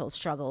horizontal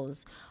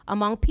struggles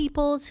among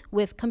peoples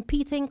with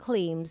competing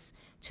claims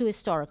to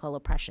historical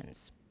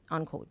oppressions,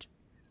 unquote.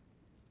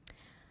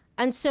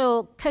 And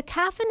so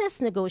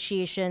cacophonous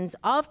negotiations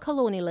of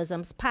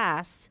colonialism's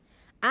past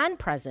and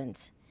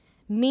present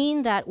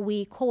mean that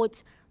we,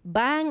 quote,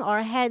 bang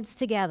our heads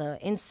together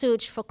in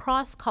search for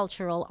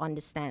cross-cultural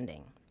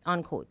understanding,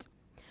 unquote.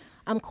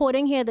 I'm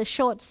quoting here the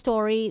short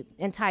story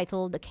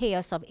entitled The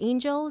Chaos of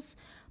Angels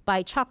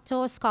by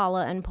Choctaw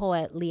scholar and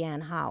poet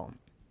Leanne Howe.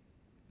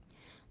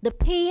 The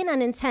pain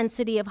and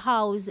intensity of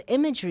Howe's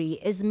imagery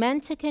is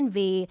meant to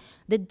convey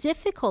the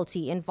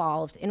difficulty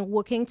involved in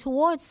working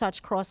towards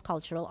such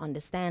cross-cultural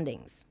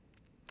understandings.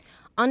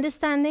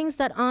 Understandings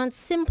that aren't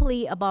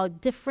simply about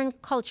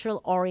different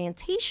cultural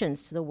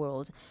orientations to the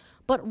world,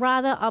 but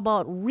rather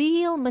about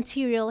real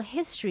material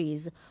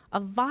histories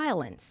of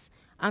violence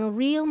and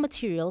real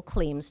material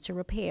claims to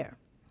repair.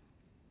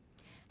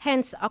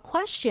 Hence, a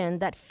question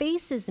that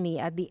faces me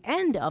at the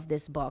end of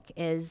this book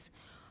is,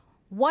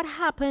 what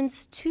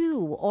happens to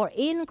or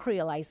in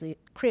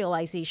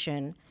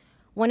creolization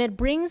when it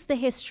brings the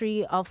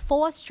history of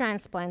forced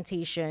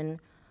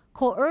transplantation,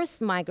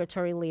 coerced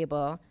migratory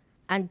labor,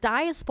 and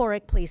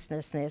diasporic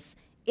placelessness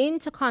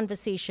into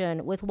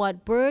conversation with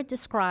what Bird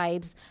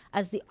describes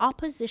as the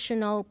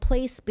oppositional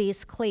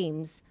place-based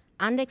claims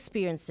and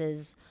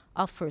experiences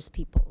of First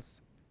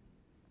Peoples?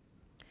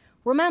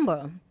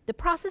 Remember, the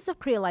process of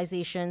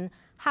creolization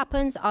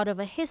happens out of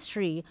a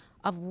history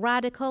of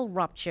radical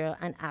rupture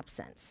and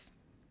absence.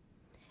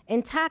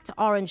 Intact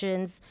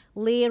origins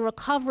lay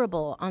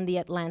recoverable on the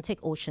Atlantic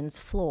Ocean's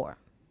floor,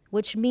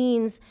 which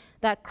means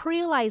that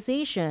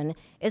creolization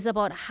is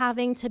about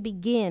having to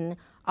begin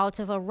out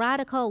of a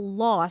radical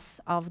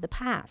loss of the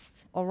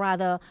past, or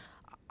rather,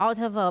 out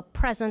of a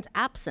present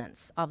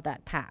absence of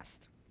that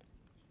past.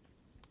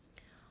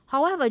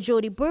 However,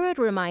 Jody Bird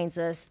reminds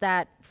us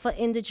that for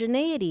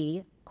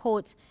indigeneity,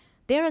 quote,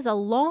 there is a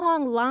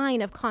long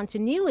line of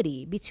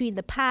continuity between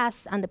the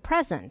past and the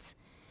present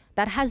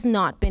that has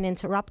not been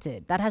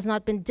interrupted, that has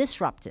not been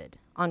disrupted,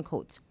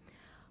 unquote.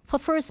 For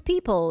First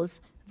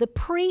Peoples, the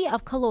pre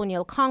of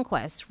colonial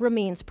conquest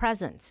remains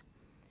present.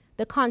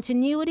 The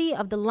continuity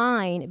of the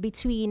line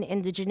between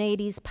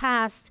indigeneity's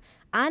past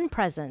and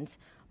present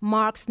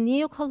marks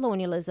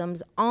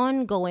neocolonialism's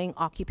ongoing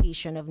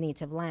occupation of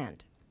native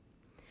land.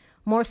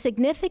 More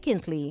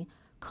significantly,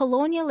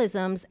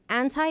 colonialism's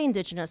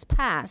anti-indigenous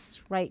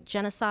past, right,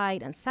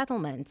 genocide and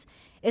settlement,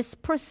 is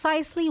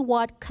precisely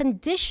what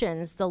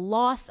conditions the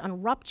loss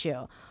and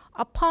rupture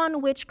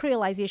upon which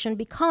creolization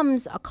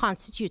becomes a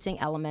constituting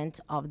element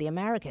of the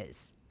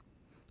Americas.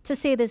 To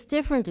say this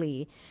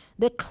differently,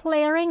 the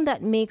clearing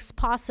that makes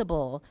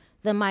possible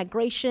the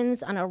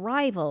migrations and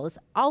arrivals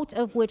out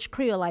of which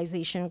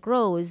creolization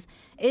grows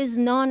is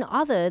none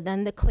other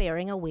than the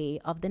clearing away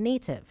of the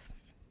native.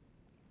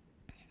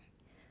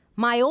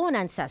 My own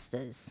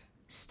ancestors,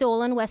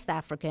 stolen West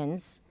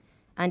Africans,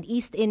 and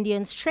East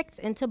Indians tricked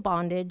into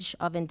bondage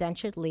of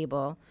indentured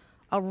labor,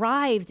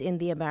 arrived in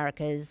the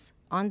Americas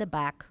on the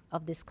back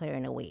of this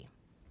clearing away.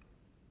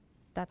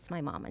 That's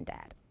my mom and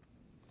dad.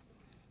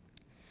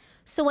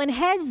 So when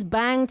heads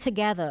bang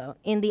together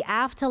in the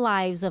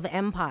afterlives of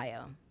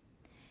empire,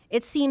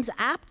 it seems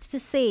apt to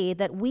say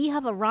that we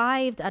have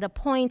arrived at a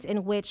point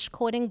in which,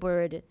 quoting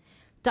Bird,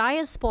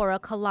 diaspora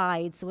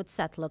collides with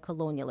settler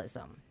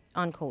colonialism,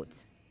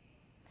 unquote,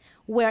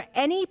 where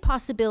any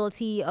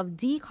possibility of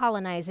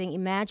decolonizing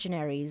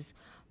imaginaries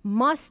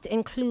must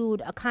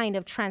include a kind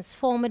of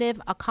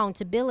transformative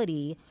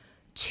accountability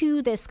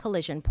to this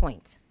collision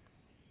point.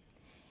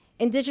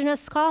 Indigenous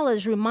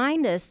scholars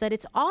remind us that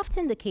it's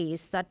often the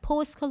case that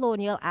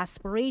post-colonial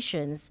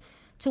aspirations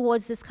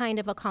towards this kind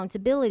of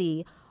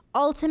accountability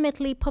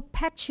ultimately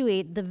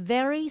perpetuate the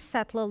very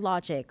settler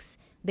logics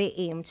they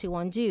aim to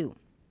undo.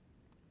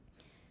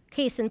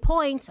 Case in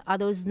point are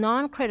those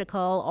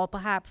non-critical or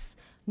perhaps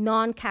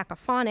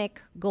non-cacophonic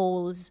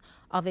goals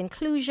of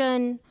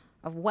inclusion,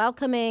 of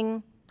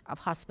welcoming, of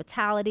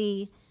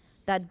hospitality,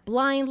 that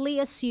blindly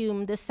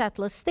assume the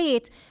settler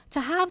state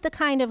to have the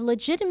kind of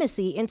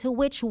legitimacy into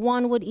which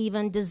one would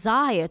even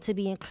desire to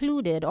be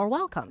included or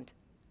welcomed.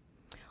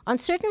 On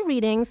certain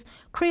readings,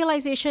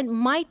 creolization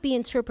might be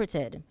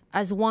interpreted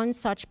as one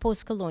such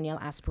post-colonial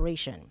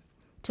aspiration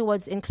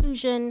towards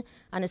inclusion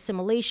and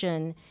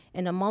assimilation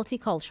in a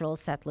multicultural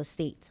settler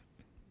state.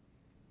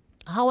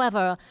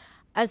 However,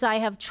 as I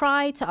have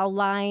tried to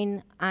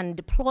outline and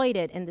deployed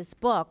it in this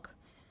book,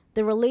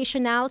 the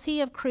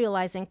relationality of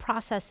creolizing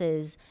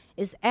processes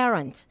is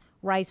errant,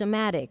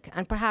 rhizomatic,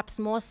 and perhaps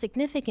more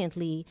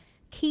significantly,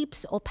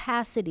 keeps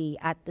opacity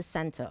at the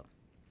center.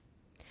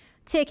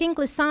 Taking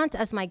glissant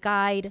as my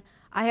guide,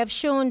 I have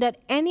shown that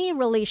any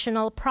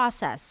relational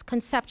process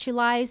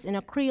conceptualized in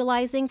a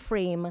creolizing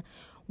frame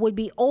would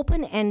be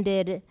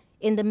open-ended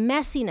in the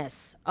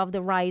messiness of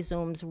the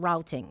rhizome's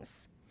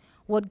routings,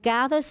 would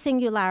gather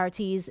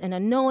singularities in a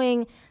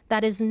knowing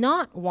that is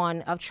not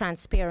one of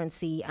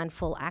transparency and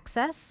full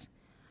access,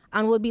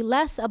 and would be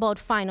less about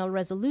final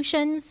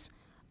resolutions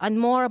and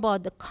more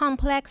about the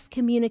complex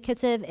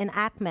communicative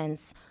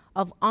enactments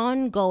of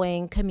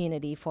ongoing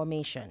community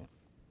formation.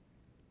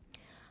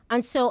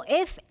 And so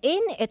if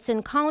in its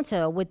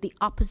encounter with the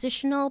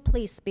oppositional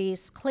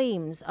place-based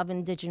claims of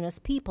indigenous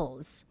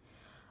peoples,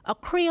 a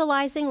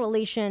creolizing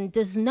relation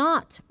does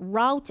not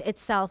route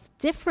itself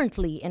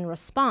differently in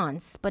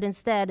response, but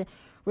instead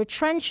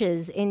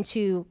retrenches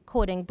into,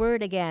 quoting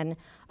Bird again,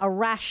 a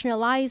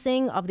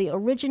rationalizing of the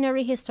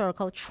originary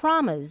historical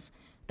traumas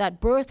that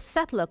birthed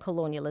settler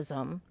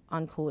colonialism,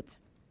 unquote,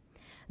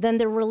 then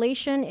the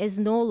relation is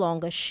no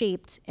longer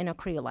shaped in a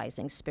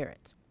creolizing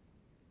spirit.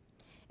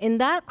 In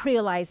that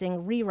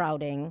creolizing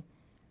rerouting,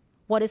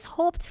 what is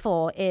hoped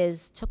for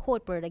is, to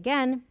quote Bird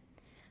again,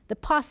 the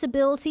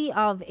possibility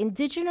of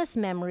indigenous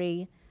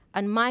memory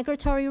and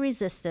migratory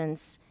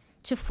resistance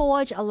to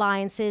forge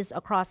alliances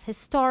across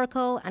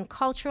historical and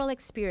cultural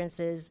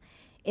experiences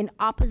in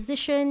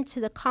opposition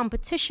to the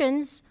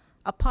competitions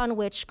upon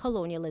which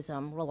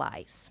colonialism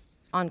relies,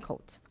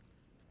 unquote.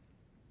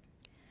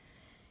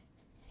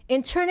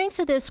 In turning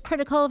to this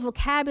critical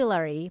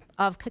vocabulary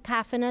of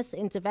cacophonous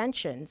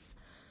interventions,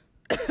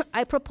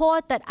 I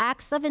purport that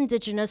acts of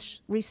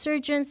indigenous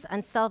resurgence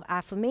and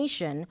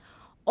self-affirmation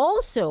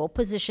also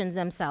positions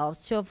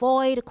themselves to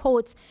avoid,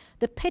 quote,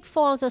 the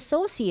pitfalls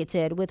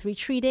associated with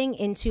retreating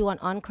into an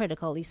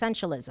uncritical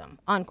essentialism,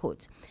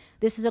 unquote.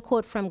 This is a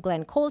quote from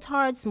Glenn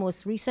Coulthard's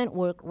most recent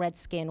work, Red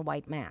Skin,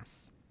 White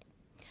Mass.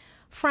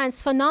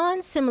 Frantz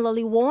Fanon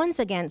similarly warns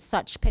against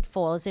such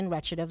pitfalls in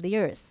Wretched of the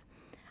Earth,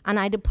 and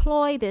I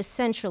deploy this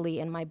centrally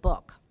in my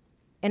book.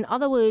 In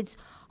other words,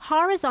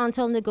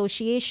 horizontal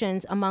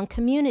negotiations among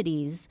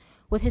communities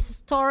with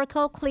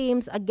historical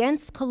claims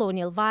against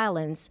colonial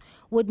violence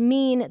would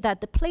mean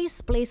that the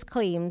place-based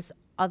claims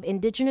of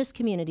indigenous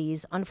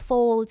communities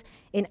unfold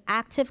in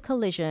active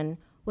collision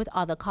with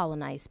other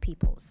colonized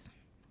peoples.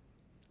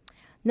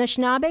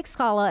 Anishinaabeg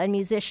scholar and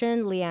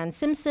musician Leanne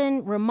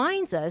Simpson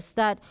reminds us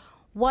that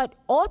what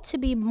ought to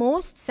be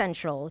most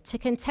central to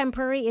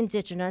contemporary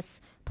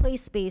indigenous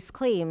place-based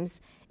claims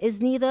is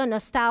neither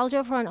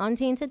nostalgia for an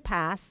untainted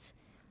past,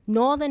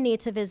 nor the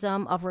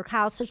nativism of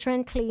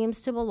recalcitrant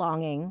claims to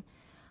belonging,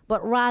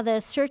 but rather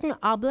certain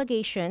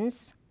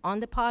obligations on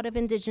the part of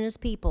indigenous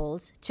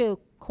peoples to,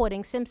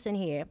 quoting Simpson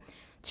here,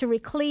 to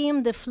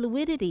reclaim the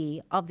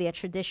fluidity of their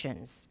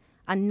traditions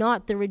and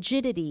not the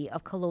rigidity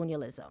of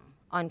colonialism,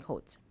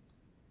 unquote.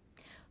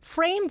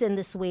 Framed in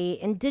this way,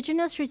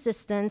 indigenous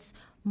resistance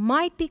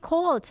might be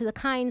called to the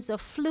kinds of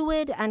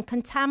fluid and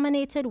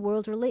contaminated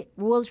world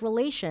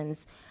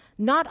relations,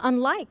 not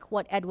unlike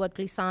what Edward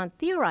Glissant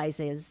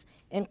theorizes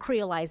in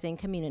creolizing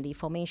community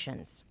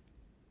formations.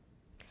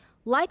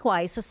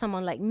 Likewise, for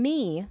someone like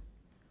me,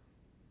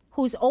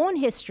 whose own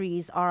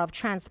histories are of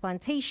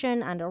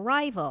transplantation and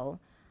arrival,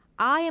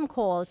 I am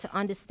called to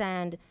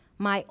understand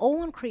my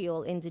own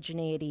Creole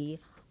indigeneity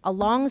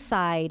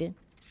alongside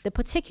the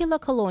particular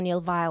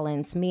colonial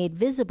violence made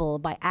visible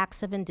by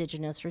acts of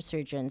indigenous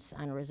resurgence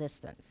and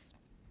resistance.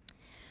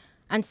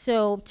 And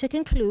so, to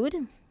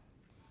conclude,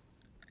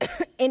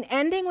 in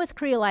ending with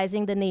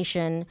creolizing the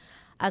nation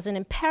as an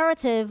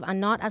imperative and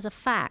not as a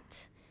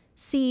fact,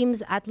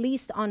 seems, at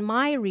least on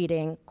my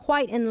reading,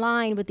 quite in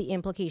line with the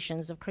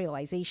implications of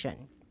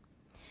creolization.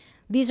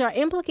 These are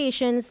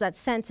implications that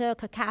center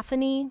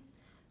cacophony,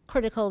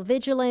 critical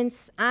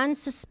vigilance, and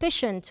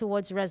suspicion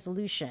towards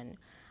resolution,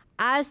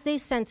 as they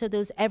center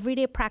those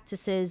everyday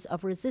practices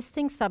of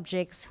resisting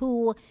subjects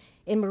who,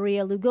 in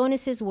Maria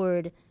Lugonis's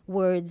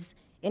words,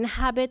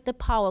 inhabit the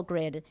power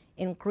grid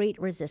in great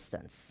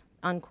resistance,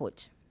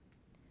 unquote.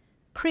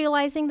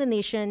 Creolizing the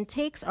nation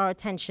takes our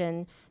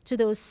attention to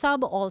those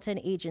subaltern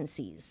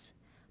agencies,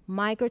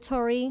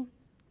 migratory,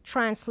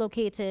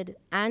 translocated,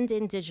 and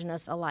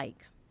indigenous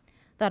alike,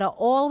 that are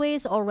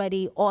always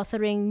already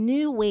authoring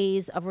new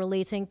ways of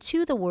relating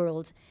to the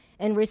world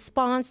in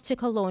response to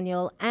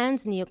colonial and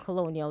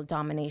neocolonial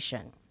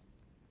domination.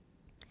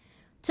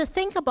 To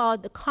think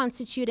about the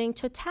constituting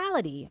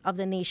totality of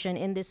the nation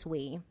in this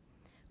way,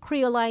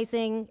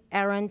 creolizing,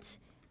 errant,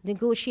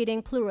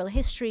 negotiating plural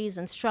histories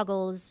and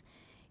struggles,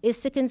 is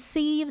to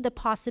conceive the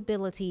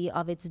possibility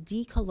of its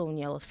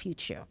decolonial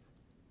future.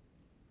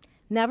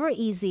 Never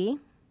easy,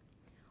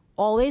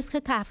 always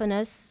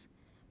cacophonous,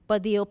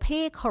 but the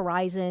opaque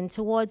horizon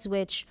towards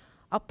which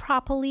a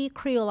properly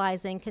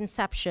creolizing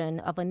conception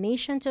of a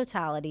nation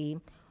totality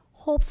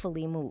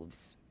hopefully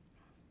moves.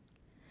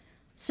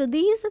 So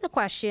these are the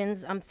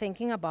questions I'm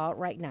thinking about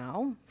right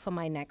now for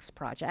my next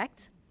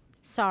project.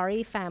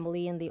 Sorry,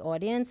 family in the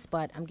audience,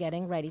 but I'm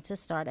getting ready to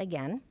start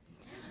again.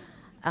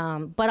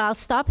 But I'll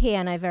stop here,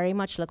 and I very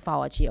much look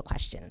forward to your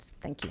questions.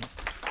 Thank you.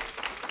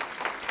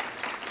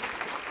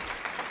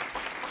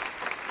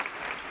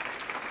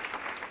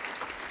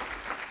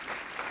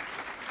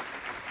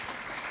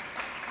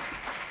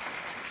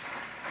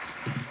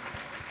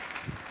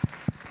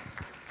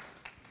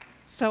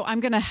 So I'm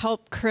going to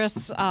help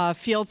Kris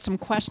field some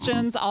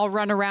questions. I'll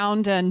run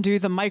around and do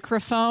the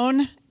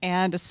microphone.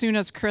 And as soon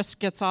as Kris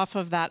gets off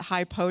of that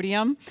high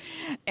podium,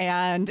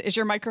 and is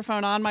your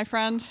microphone on, my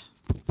friend?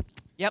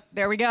 Yep,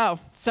 there we go.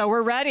 So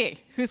we're ready.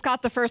 Who's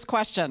got the first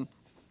question?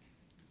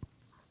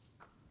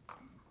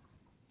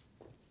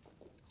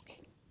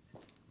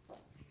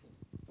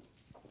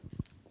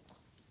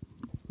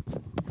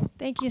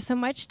 Thank you so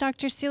much,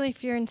 Dr. Sealey,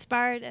 for your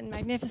inspired and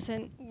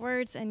magnificent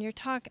words and your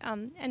talk,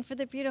 and for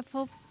the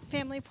beautiful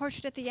family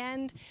portrait at the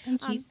end.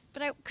 Thank you.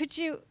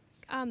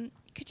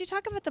 Could you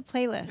talk about the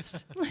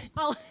playlist?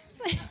 Oh.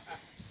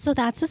 So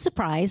that's a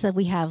surprise that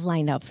we have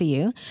lined up for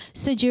you.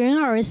 So during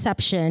our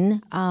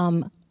reception,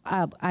 on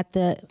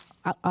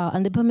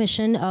the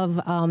permission of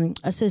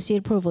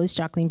Associate Provost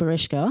Jacqueline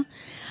Barishko,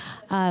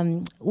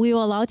 we were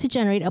allowed to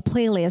generate a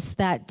playlist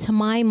that, to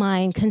my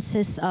mind,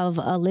 consists of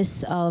a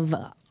list of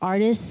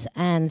artists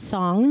and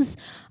songs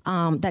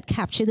that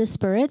capture the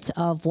spirit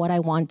of what I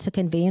want to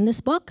convey in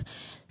this book.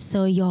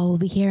 So y'all will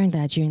be hearing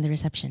that during the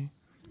reception.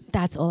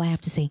 That's all I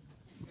have to say.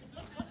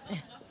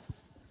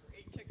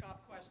 Great kickoff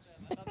question.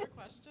 Another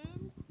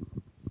question?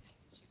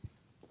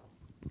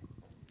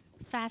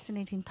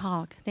 Fascinating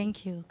talk.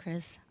 Thank you,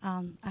 Kris.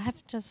 I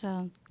have just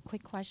a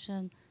quick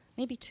question,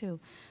 maybe two.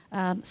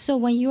 So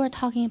when you are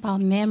talking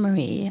about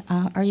memory,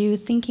 are you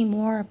thinking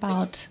more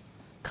about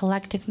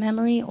collective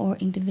memory or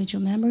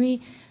individual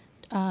memory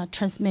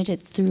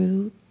transmitted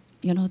through,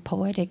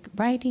 poetic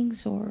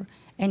writings or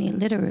any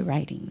literary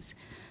writings?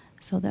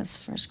 So that's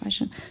the first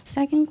question.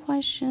 Second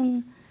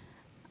question,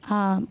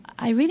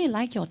 I really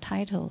like your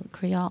title,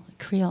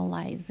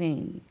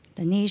 Creolizing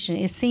the Nation.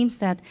 It seems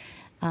that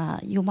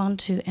you want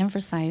to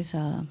emphasize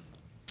an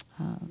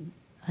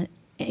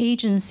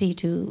agency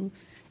to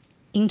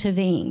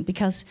intervene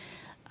because,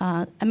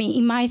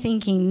 in my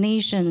thinking,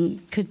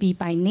 nation could be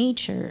by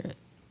nature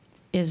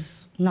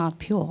is not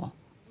pure.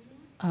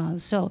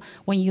 So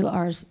when you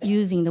are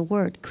using the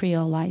word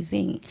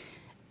creolizing,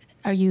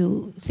 are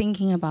you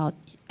thinking about,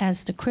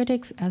 as the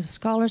critics, as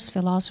scholars,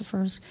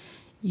 philosophers,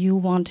 you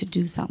want to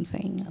do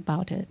something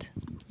about it?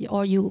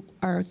 Or you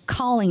are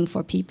calling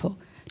for people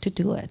to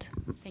do it?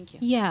 Thank you.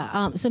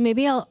 Yeah, so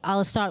maybe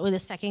I'll start with the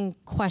second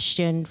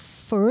question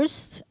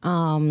first.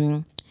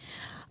 And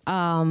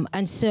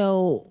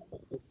so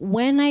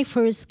when I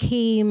first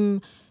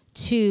came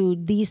to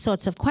these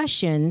sorts of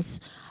questions,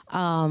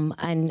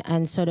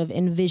 and sort of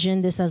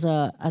envision this as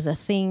a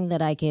thing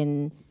that I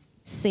can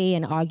say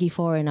and argue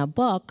for in a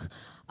book,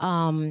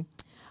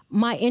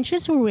 my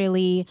interests were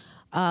really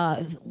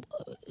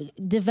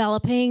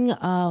developing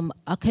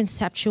a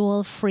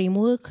conceptual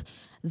framework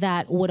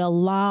that would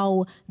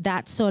allow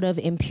that sort of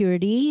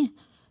impurity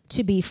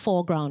to be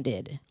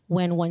foregrounded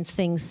when one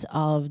thinks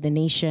of the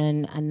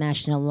nation and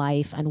national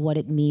life and what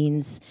it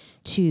means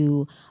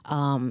to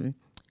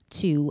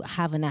to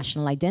have a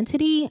national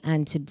identity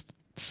and to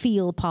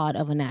feel part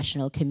of a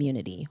national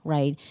community,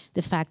 right?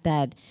 The fact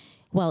that,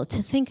 well,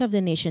 to think of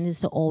the nation is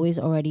to always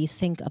already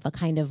think of a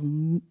kind of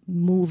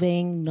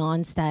moving,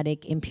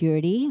 non-static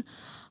impurity.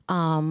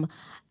 And,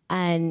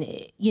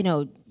 you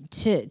know,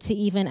 to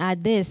even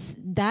add this,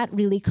 that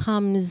really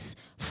comes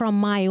from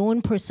my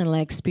own personal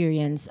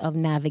experience of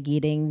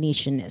navigating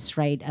nationness,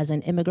 right? As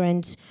an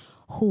immigrant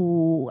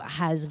who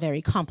has a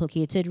very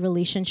complicated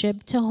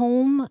relationship to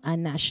home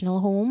and national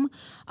home.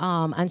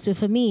 And so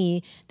for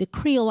me, the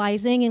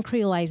Creolizing and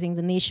Creolizing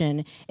the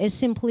nation is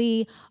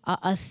simply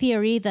a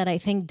theory that I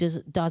think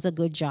does a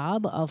good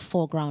job of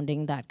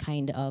foregrounding that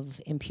kind of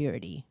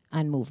impurity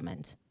and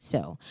movement.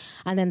 So,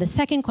 and then the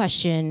second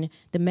question,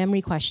 the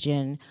memory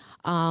question,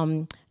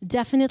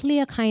 definitely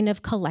a kind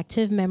of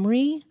collective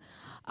memory.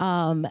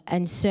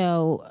 And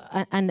so,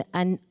 and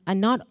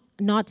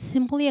not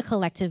simply a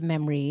collective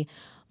memory,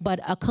 but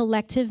a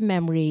collective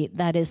memory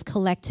that is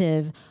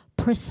collective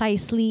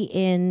precisely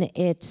in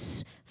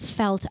its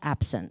felt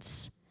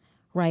absence,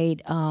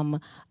 right?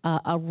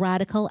 A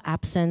radical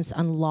absence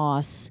and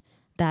loss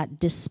that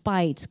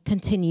despite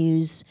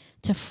continues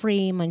to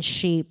frame and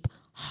shape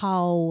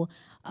how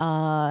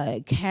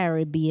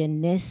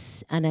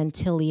Caribbeanness and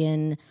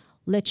Antillean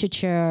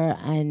literature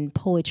and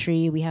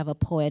poetry, we have a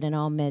poet in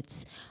our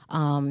midst,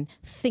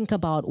 think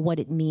about what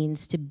it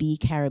means to be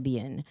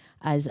Caribbean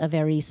as a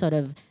very sort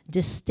of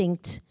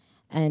distinct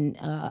and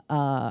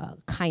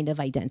kind of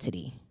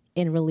identity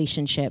in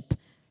relationship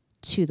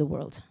to the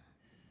world.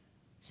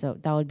 So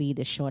that would be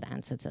the short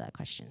answer to that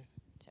question.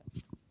 So.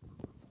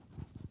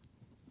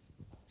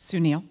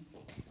 Sunil.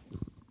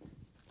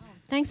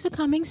 Thanks for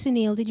coming,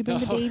 Sunil. Did you bring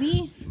the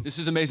baby? This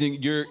is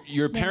amazing.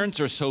 Your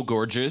parents are so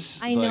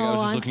gorgeous. I know, I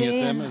was just looking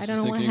at them. I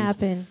don't know what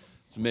happened.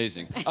 It's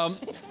amazing. I'm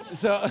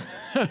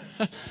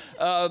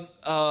going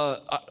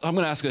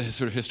to ask a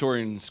sort of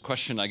historian's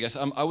question, I guess.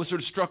 I was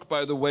sort of struck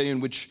by the way in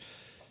which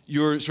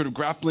you're sort of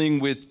grappling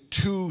with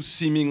two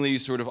seemingly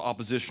sort of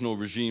oppositional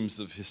regimes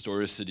of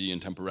historicity and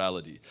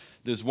temporality.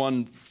 There's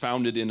one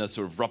founded in a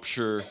sort of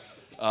rupture,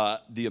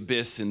 the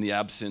abyss in the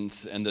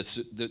absence, and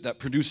that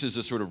produces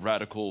a sort of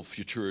radical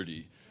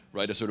futurity,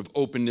 right? A sort of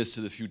openness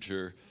to the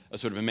future, a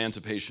sort of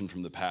emancipation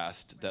from the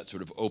past that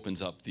sort of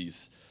opens up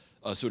these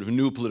sort of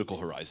new political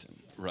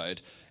horizon,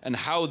 right? And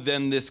how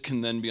then this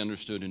can then be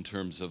understood in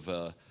terms of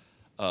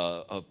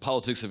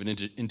politics of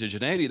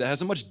indigeneity that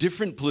has a much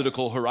different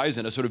political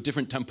horizon, a sort of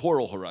different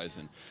temporal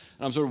horizon.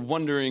 And I'm sort of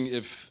wondering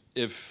if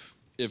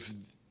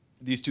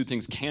these two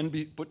things can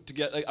be put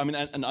together. I mean,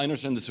 and I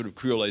understand this sort of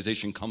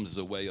creolization comes as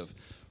a way of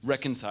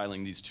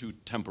reconciling these two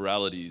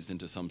temporalities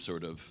into some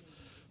sort of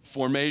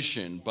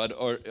formation, but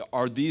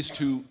are these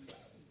two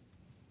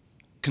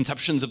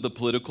conceptions of the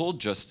political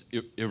just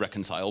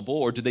irreconcilable,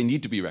 or do they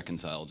need to be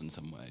reconciled in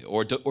some way,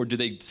 or do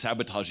they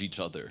sabotage each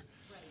other?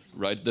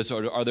 Right?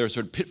 Are there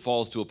sort of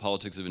pitfalls to a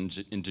politics of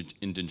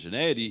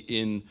indigeneity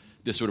in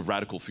this sort of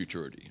radical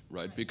futurity,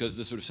 right? Because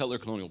the sort of settler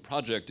colonial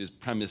project is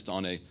premised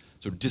on a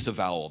sort of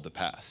disavowal of the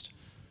past,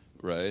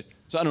 right?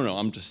 So I don't know,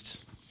 I'm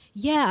just...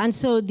 Yeah, and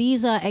so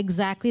these are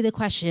exactly the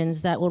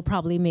questions that will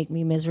probably make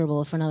me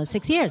miserable for another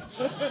 6 years,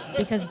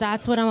 because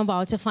that's what I'm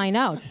about to find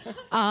out.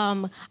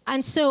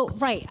 And so,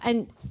 right,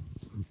 and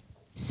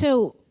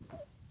so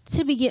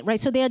to begin, right,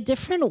 so there are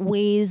different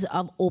ways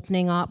of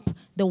opening up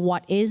the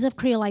what is of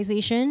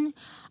creolization.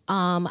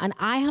 And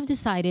I have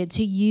decided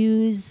to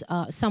use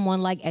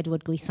someone like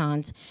Edward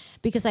Glissant,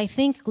 because I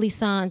think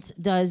Glissant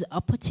does a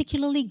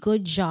particularly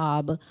good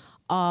job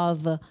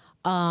of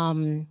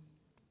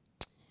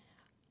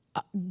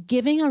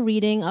giving a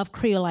reading of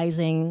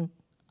creolization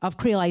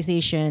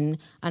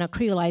and a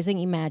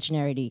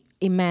creolizing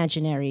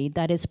imaginary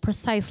that is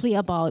precisely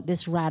about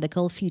this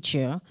radical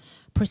future,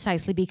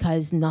 precisely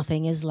because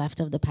nothing is left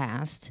of the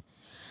past,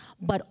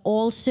 but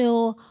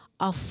also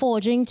a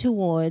forging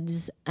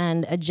towards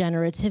and a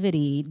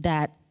generativity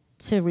that,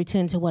 to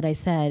return to what I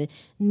said,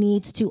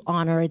 needs to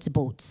honor its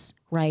boats,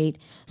 right?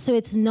 So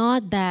it's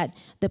not that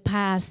the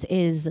past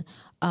is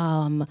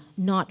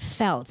not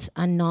felt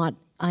and not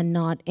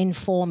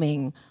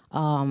informing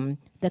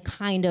the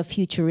kind of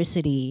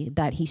futuricity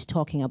that he's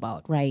talking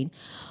about, right?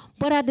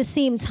 But at the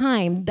same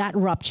time, that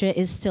rupture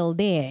is still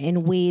there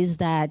in ways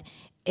that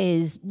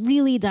is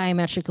really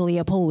diametrically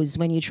opposed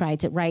when you try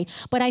to, right?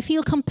 But I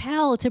feel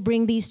compelled to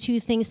bring these two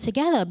things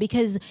together,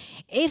 because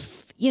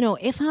if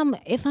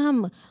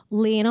I'm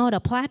laying out a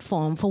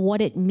platform for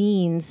what it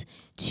means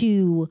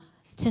to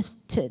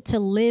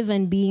live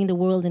and be in the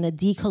world in a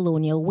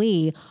decolonial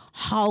way,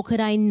 how could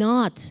I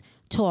not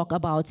talk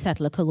about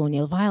settler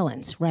colonial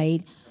violence,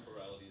 right?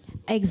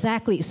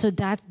 Exactly. So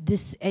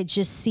it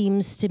just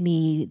seems to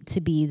me to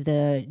be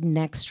the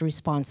next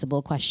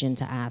responsible question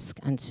to ask.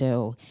 And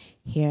so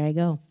here I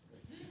go.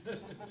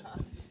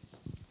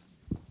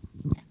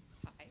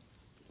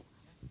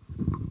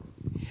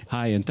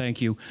 Hi, and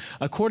thank you.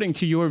 According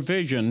to your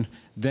vision,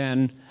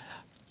 then,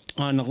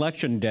 on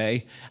Election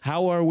Day,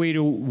 how are we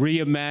to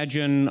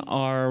reimagine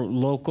our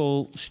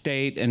local,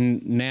 state,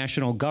 and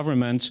national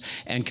governments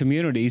and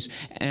communities,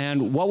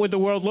 and what would the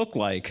world look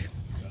like?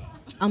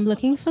 I'm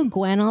looking for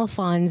Gwen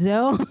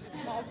Alfonso,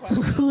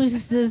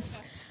 who's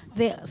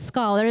the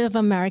scholar of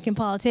American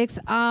politics.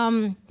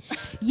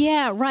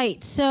 Yeah,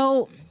 right.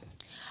 So,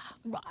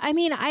 I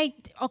mean,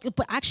 okay,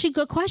 but actually,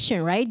 good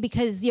question, right?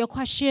 Because your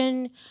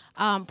question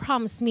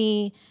prompts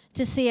me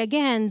to say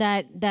again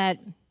that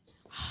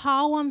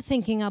how I'm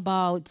thinking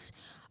about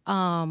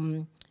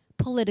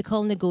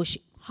political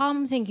negotiation. How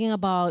I'm thinking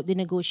about the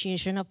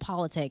negotiation of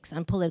politics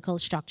and political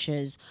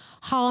structures,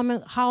 how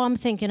I'm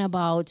thinking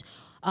about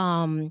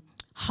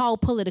how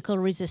political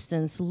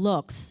resistance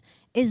looks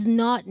is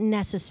not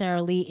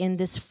necessarily in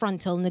this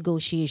frontal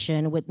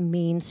negotiation with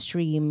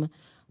mainstream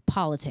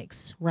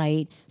politics,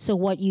 right? So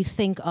what you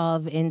think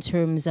of in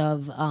terms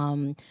of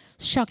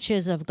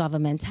structures of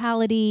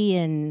governmentality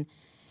and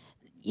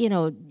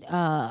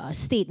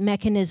state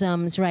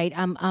mechanisms, right?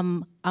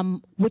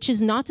 Which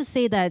is not to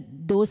say that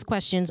those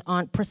questions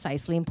aren't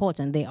precisely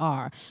important. They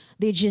are.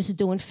 They just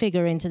don't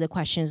figure into the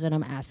questions that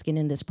I'm asking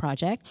in this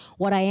project.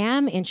 What I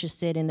am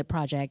interested in the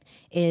project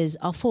is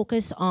a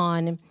focus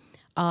on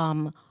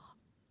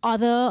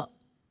other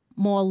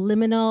more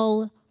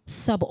liminal,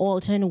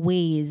 subaltern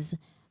ways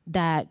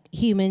that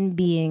human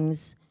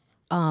beings,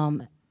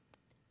 that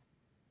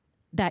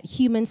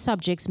human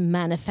subjects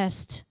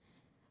manifest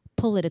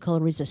political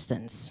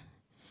resistance.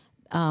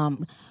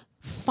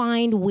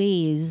 Find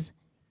ways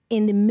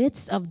in the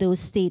midst of those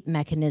state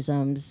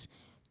mechanisms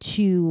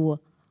to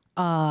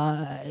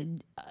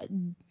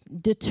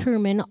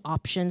determine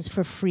options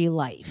for free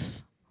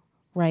life,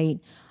 right?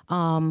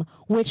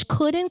 Which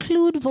could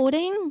include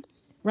voting,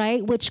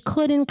 right? Which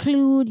could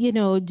include,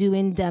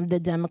 doing the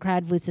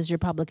Democrat versus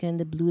Republican,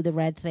 the blue, the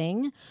red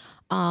thing.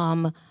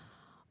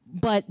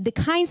 But the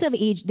kinds of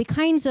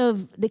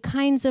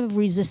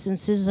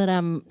resistances that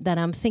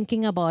I'm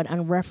thinking about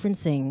and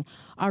referencing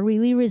are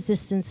really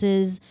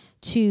resistances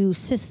to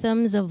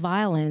systems of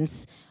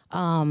violence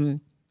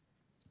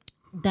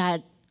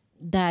that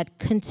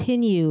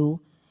continue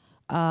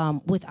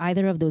with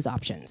either of those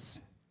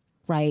options,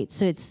 right?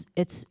 So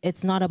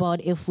it's not about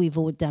if we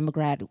vote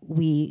Democrat,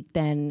 we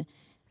then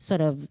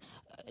sort of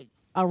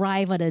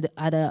arrive at a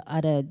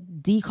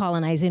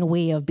decolonizing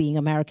way of being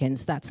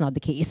Americans. That's not the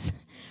case.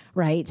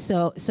 Right,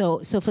 so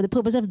for the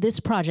purpose of this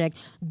project,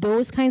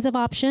 those kinds of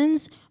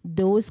options,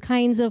 those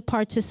kinds of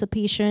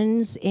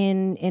participations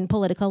in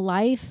political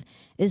life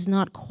is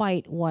not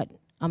quite what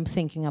I'm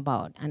thinking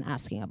about and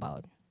asking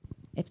about.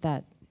 If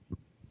that.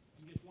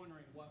 I'm just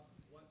wondering what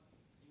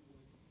you would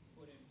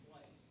put in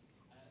place.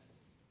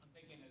 I'm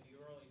thinking of the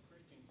early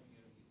Christian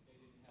communities.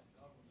 They didn't have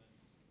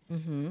governments.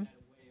 Mm-hmm. They had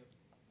a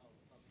way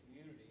of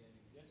community and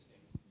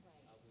existing with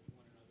one another.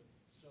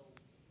 So,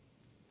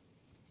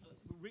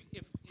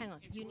 Hang on,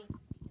 you need to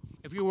speak.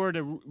 If you were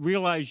to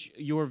realize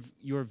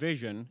your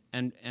vision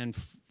and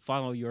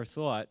follow your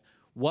thought,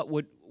 what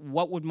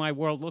would my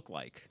world look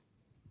like?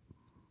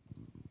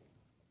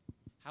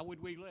 How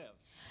would we live?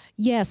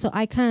 Yeah, so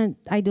I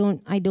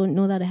don't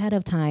know that ahead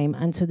of time.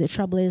 And so the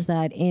trouble is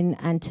that in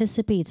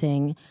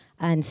anticipating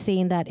and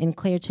saying that in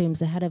clear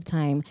terms ahead of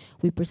time,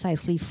 we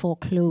precisely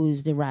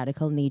foreclose the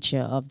radical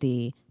nature of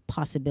the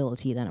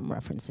possibility that I'm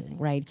referencing,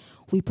 right?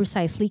 We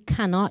precisely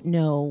cannot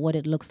know what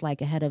it looks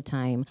like ahead of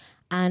time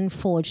and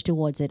forge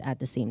towards it at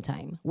the same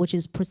time, which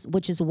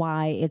is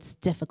why it's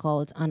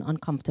difficult and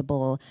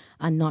uncomfortable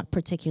and not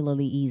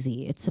particularly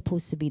easy. It's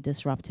supposed to be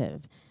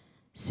disruptive.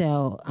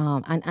 So,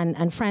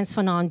 and Frantz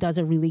Fanon does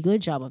a really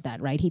good job of that,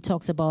 right? He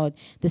talks about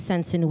the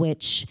sense in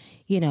which,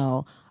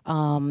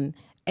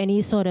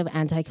 any sort of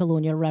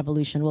anti-colonial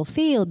revolution will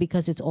fail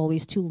because it's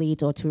always too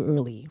late or too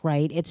early,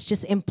 right? It's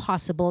just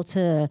impossible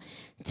to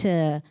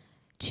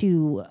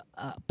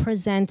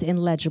present in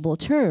legible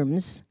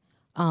terms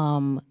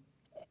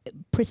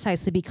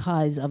precisely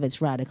because of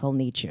its radical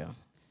nature.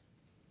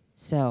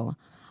 So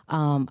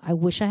I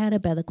wish I had a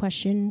better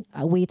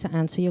way to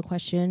answer your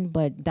question,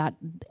 but that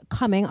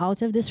coming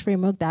out of this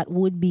framework, that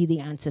would be the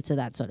answer to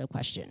that sort of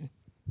question.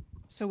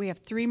 So we have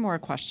 3 more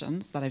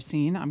questions that I've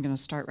seen. I'm going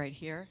to start right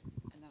here.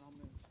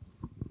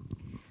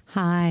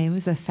 Hi, it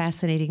was a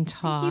fascinating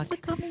talk. Thank you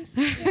for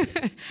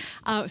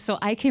coming. So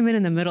I came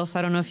in the middle, so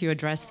I don't know if you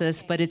addressed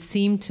this, but it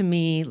seemed to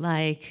me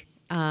like,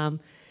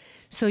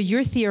 so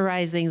you're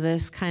theorizing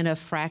this kind of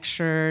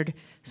fractured,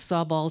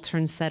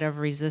 subaltern set of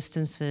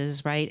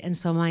resistances, right? And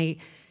so my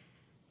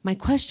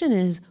question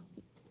is,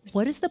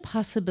 what is the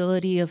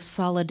possibility of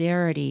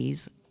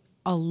solidarities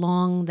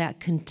along that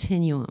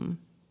continuum?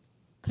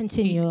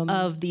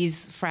 Of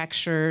these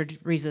fractured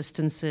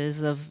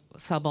resistances of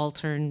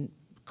subaltern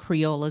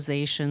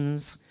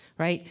Creolizations,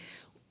 right?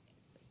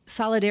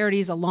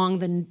 Solidarities along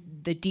the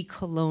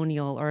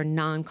decolonial or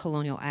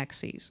non-colonial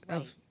axes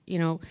of,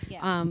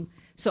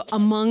 so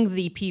among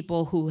the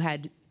people who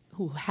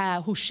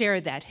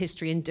shared that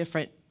history in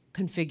different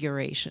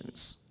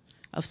configurations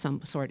of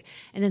some sort.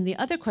 And then the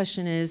other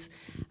question is,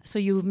 so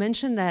you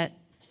mentioned that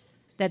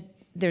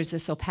there's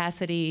this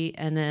opacity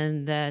and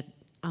then that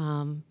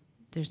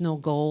there's no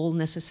goal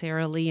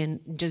necessarily and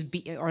just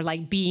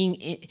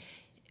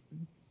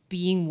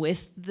being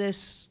with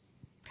this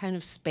kind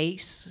of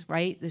space,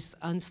 right? This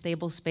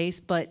unstable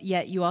space, but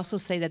yet you also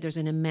say that there's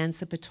an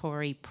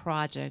emancipatory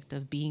project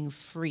of being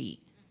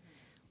free.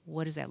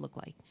 What does that look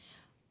like?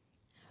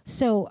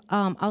 So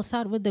I'll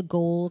start with the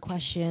goal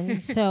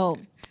question. So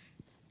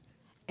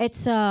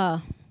it's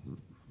a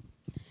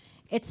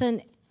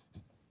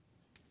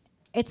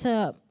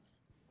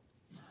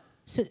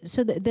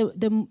so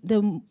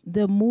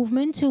the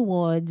movement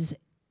towards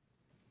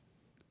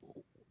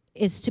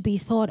is to be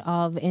thought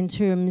of in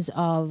terms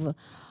of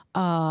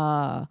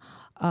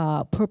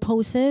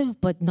purposive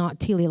but not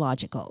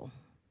teleological,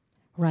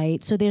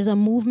 right? So there's a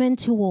movement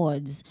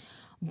towards,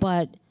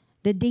 but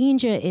the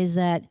danger is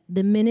that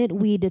the minute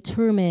we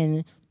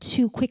determine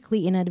too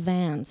quickly in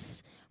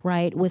advance,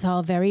 right, with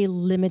our very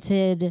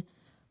limited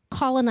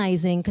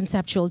colonizing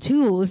conceptual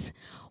tools,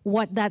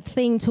 what that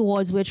thing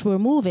towards which we're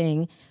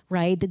moving,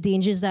 right, the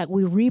danger is that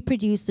we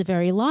reproduce the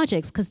very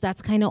logics because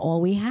that's kind of all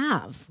we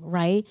have,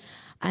 right?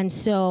 And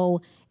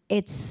so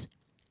it's,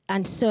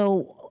 and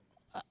so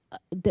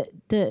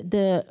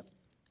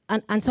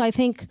and so I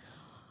think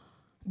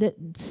that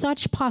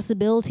such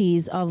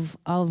possibilities of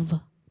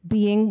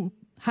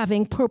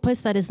having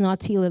purpose that is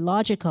not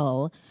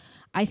teleological,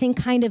 I think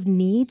kind of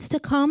needs to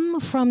come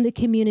from the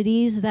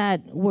communities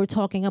that we're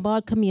talking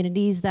about,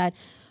 communities that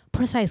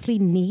precisely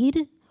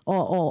need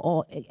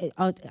or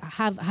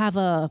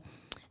have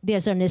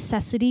there's a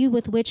necessity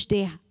with which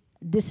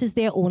this is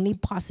their only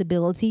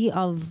possibility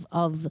of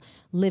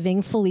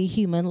living fully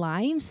human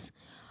lives.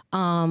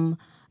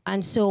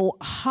 And so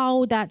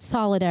how that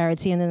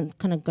solidarity, and then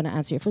kind of going to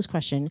answer your first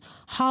question,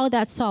 what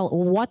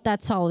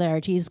that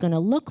solidarity is going to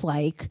look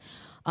like.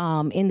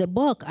 In the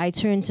book, I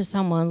turn to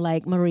someone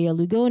like Maria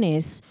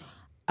Lugones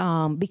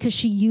because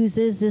she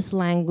uses this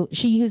language.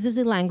 She uses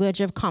a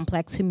language of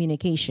complex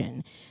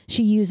communication.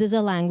 She uses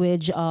a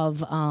language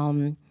of,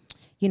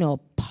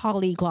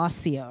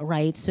 polyglossia,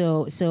 right?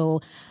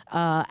 So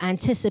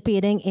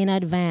anticipating in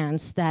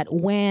advance that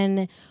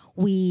when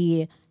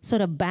we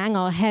sort of bang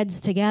our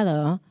heads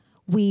together,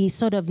 we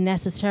sort of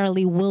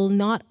necessarily will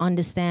not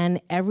understand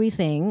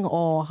everything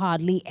or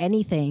hardly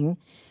anything,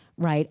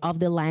 right, of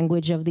the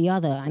language of the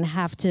other, and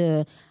have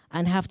to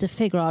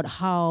figure out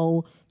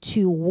how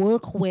to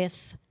work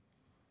with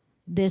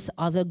this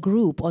other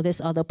group or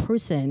this other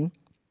person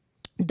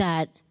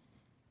that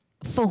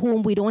for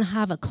whom we don't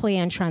have a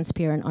clear and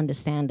transparent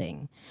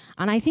understanding.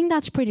 And I think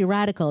that's pretty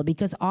radical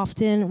because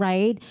often,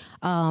 right,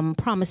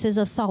 promises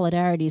of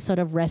solidarity sort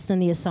of rest on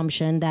the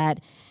assumption that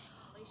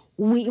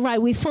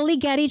we fully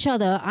get each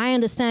other. I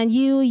understand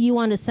you, you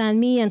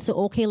understand me, and so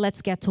okay,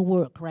 let's get to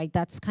work, right?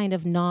 That's kind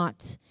of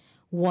not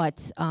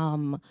what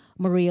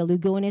Maria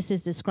Lugones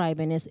is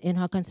describing is in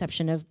her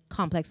conception of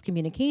complex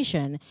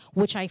communication,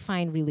 which I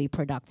find really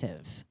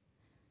productive.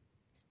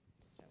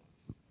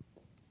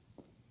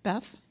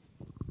 Beth?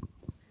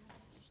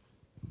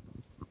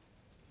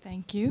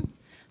 Thank you.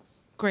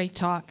 Great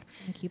talk.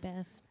 Thank you,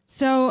 Beth.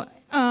 So,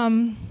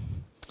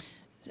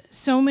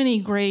 so many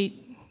great,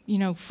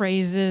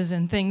 phrases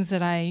and things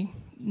that I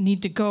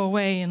need to go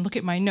away and look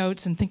at my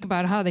notes and think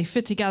about how they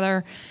fit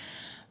together.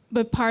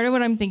 But part of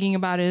what I'm thinking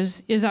about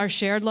is our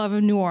shared love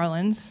of New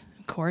Orleans,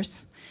 of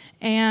course,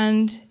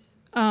 and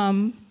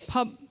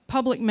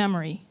public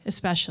memory,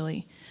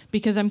 especially,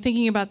 because I'm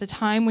thinking about the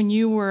time when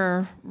you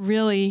were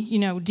really,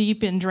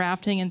 deep in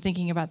drafting and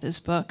thinking about this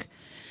book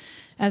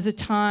as a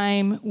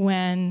time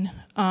when,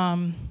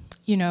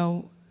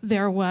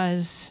 there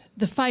was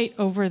the fight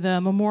over the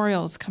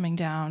memorials coming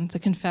down, the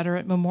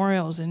Confederate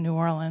memorials in New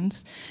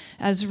Orleans,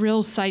 as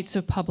real sites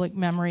of public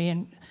memory.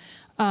 And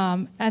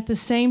at the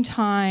same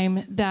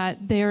time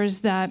that there's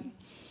that,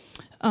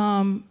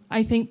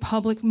 I think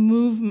public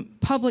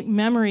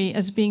memory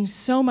as being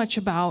so much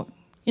about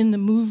in the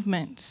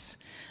movements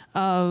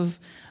of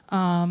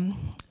the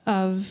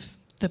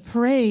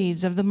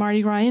parades, of the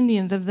Mardi Gras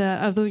Indians, of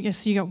the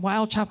you got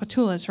wild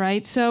Chapatulas,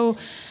 right? So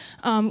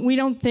we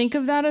don't think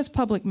of that as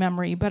public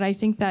memory, but I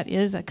think that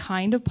is a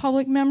kind of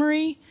public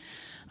memory.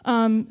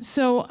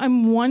 So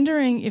I'm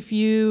wondering if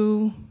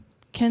you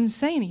can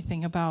say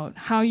anything about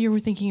how you were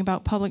thinking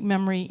about public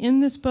memory in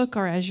this book,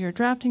 or as you're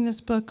drafting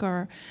this book,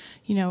 or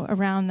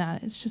around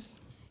that. It's just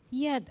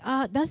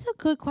that's a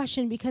good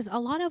question, because a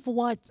lot of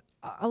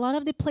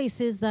the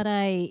places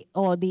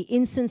or the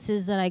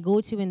instances that I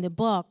go to in the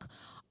book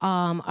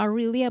are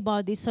really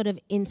about these sort of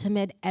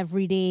intimate,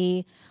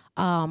 everyday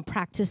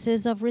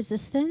practices of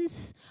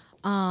resistance.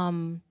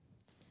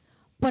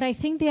 But I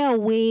think there are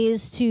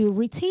ways to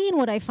retain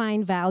what I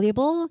find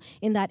valuable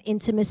in that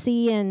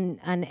intimacy and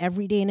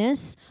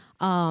everydayness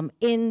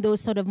in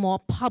those sort of more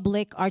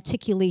public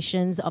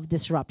articulations of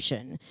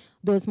disruption,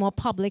 those more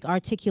public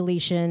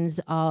articulations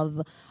of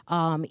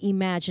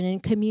imagining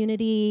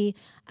community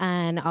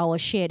and our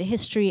shared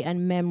history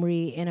and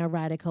memory in a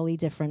radically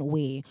different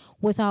way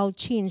without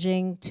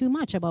changing too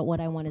much about what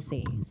I want to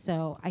say.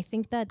 So I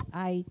think that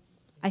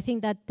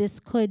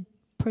this could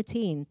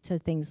pertain to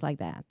things like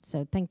that.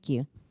 So thank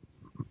you.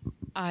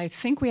 I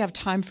think we have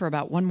time for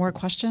about one more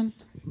question.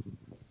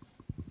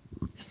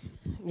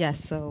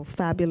 Yes, so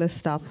fabulous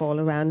stuff all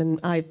around. And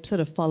I'm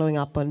sort of following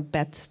up on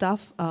Beth's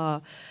stuff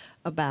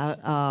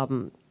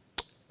about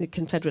the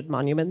Confederate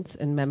monuments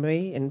in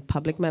memory, in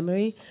public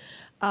memory.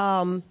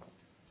 I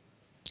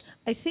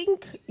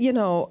think, you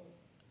know,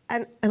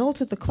 and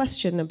also the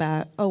question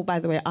about, oh, by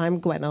the way, I'm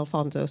Gwen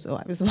Alfonso, so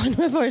I was the one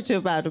referred to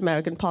about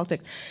American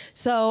politics.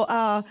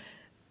 So,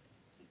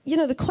 you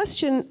know, the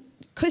question,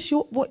 Kris,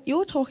 what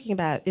you're talking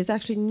about is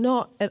actually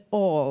not at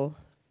all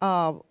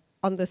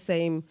on the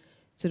same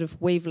sort of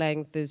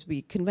wavelength as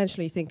we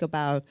conventionally think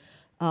about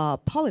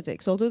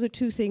politics, although the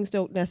two things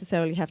don't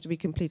necessarily have to be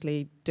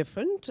completely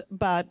different,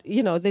 but,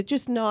 you know, they're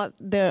just not,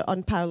 they're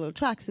on parallel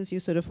tracks, as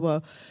you sort of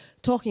were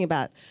talking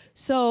about.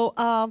 So,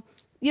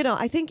 you know,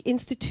 I think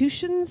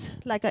institutions,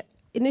 like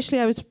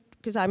initially I was,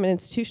 because I'm an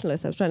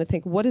institutionalist, I was trying to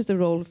think, what is the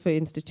role for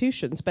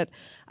institutions? But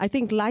I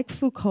think like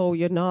Foucault,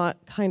 you're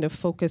not kind of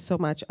focused so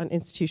much on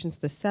institutions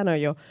at the center,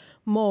 you're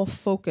more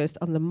focused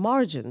on the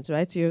margins,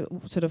 right? So you're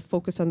sort of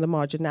focused on the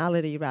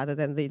marginality rather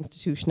than the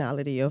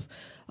institutionality of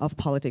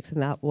politics in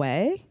that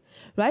way,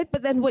 right?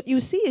 But then what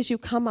you see is you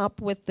come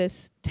up with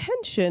this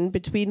tension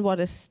between what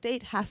a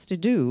state has to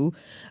do.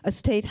 A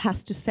state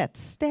has to set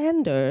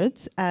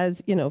standards,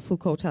 as, you know,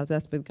 Foucault tells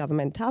us with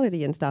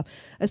governmentality and stuff.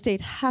 A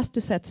state has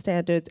to set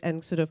standards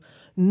and sort of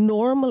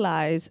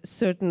normalize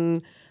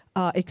certain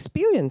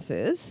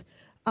experiences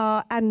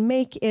and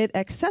make it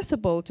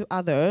accessible to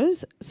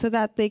others so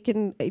that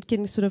it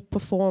can sort of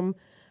perform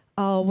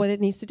what it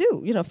needs to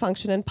do, you know,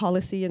 function and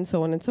policy and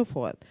so on and so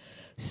forth.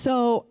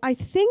 So I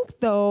think,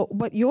 though,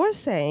 what you're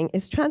saying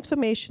is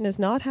transformation is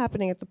not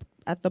happening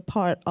at the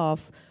part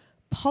of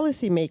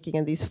policy making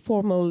and these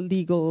formal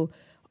legal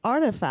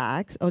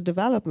artifacts or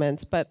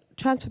developments, but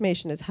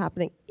transformation is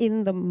happening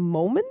in the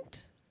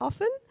moment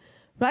often,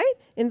 right?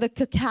 In the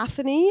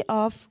cacophony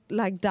of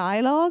like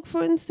dialogue,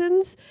 for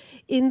instance,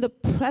 in the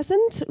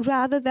present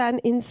rather than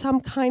in some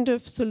kind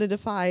of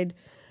solidified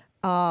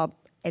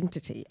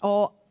entity.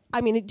 Or,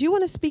 I mean, do you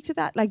want to speak to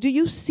that? Like, do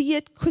you see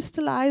it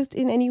crystallized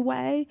in any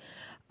way,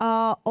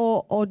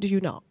 or do you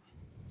not?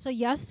 So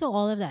yes to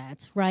all of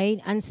that, right?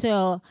 And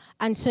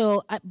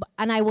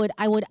I would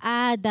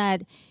add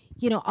that,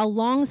 you know,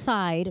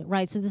 alongside,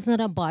 right? So this is not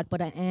a but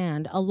an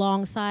and.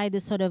 Alongside the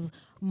sort of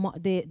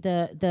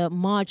the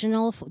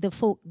marginal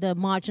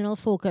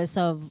focus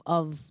of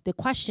the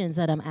questions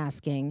that I'm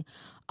asking,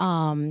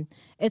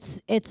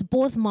 it's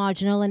both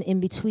marginal and in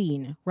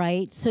between,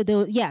 right? So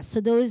so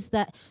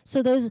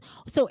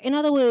in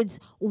other words,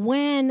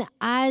 when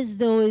as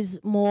those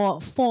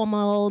more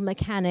formal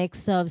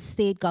mechanics of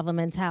state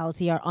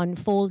governmentality are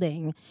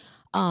unfolding,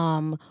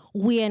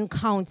 we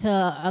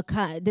encounter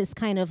this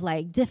kind of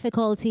like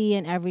difficulty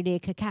and everyday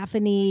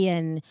cacophony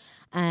and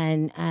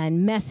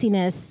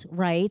messiness,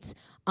 right?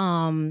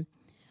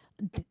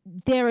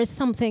 There is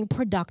something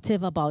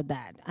productive about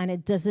that, and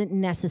it doesn't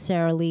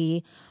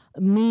necessarily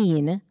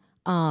mean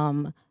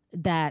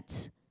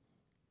that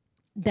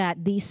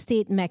these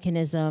state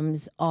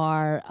mechanisms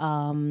are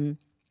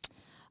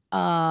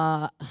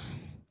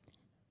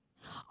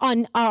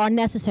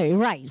unnecessary,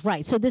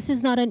 right. So this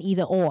is not an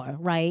either or,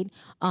 right?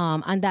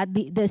 And that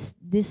the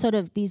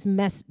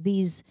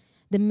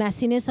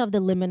messiness of the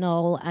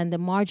liminal and the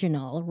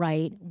marginal,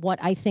 right? What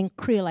I think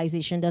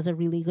creolization does a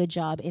really good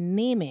job in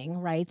naming,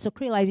 right? So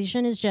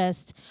creolization is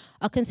just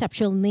a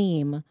conceptual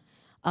name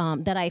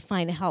that I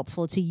find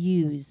helpful to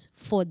use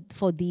for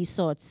these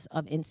sorts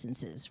of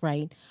instances,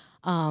 right?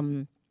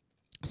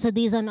 So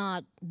these are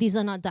not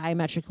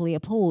diametrically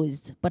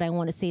opposed, but I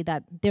want to say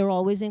that they're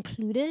always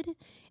included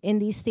in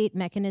these state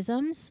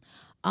mechanisms,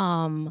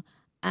 and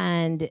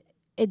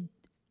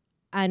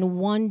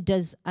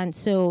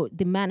so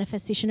the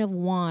manifestation of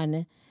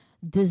one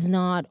does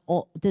not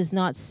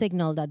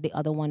signal that the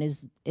other one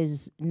is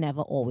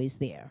never always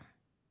there,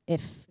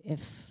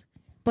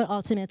 but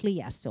ultimately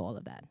yes to all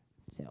of that.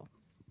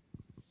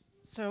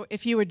 So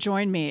if you would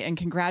join me in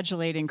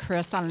congratulating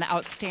Kris on an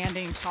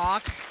outstanding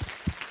talk.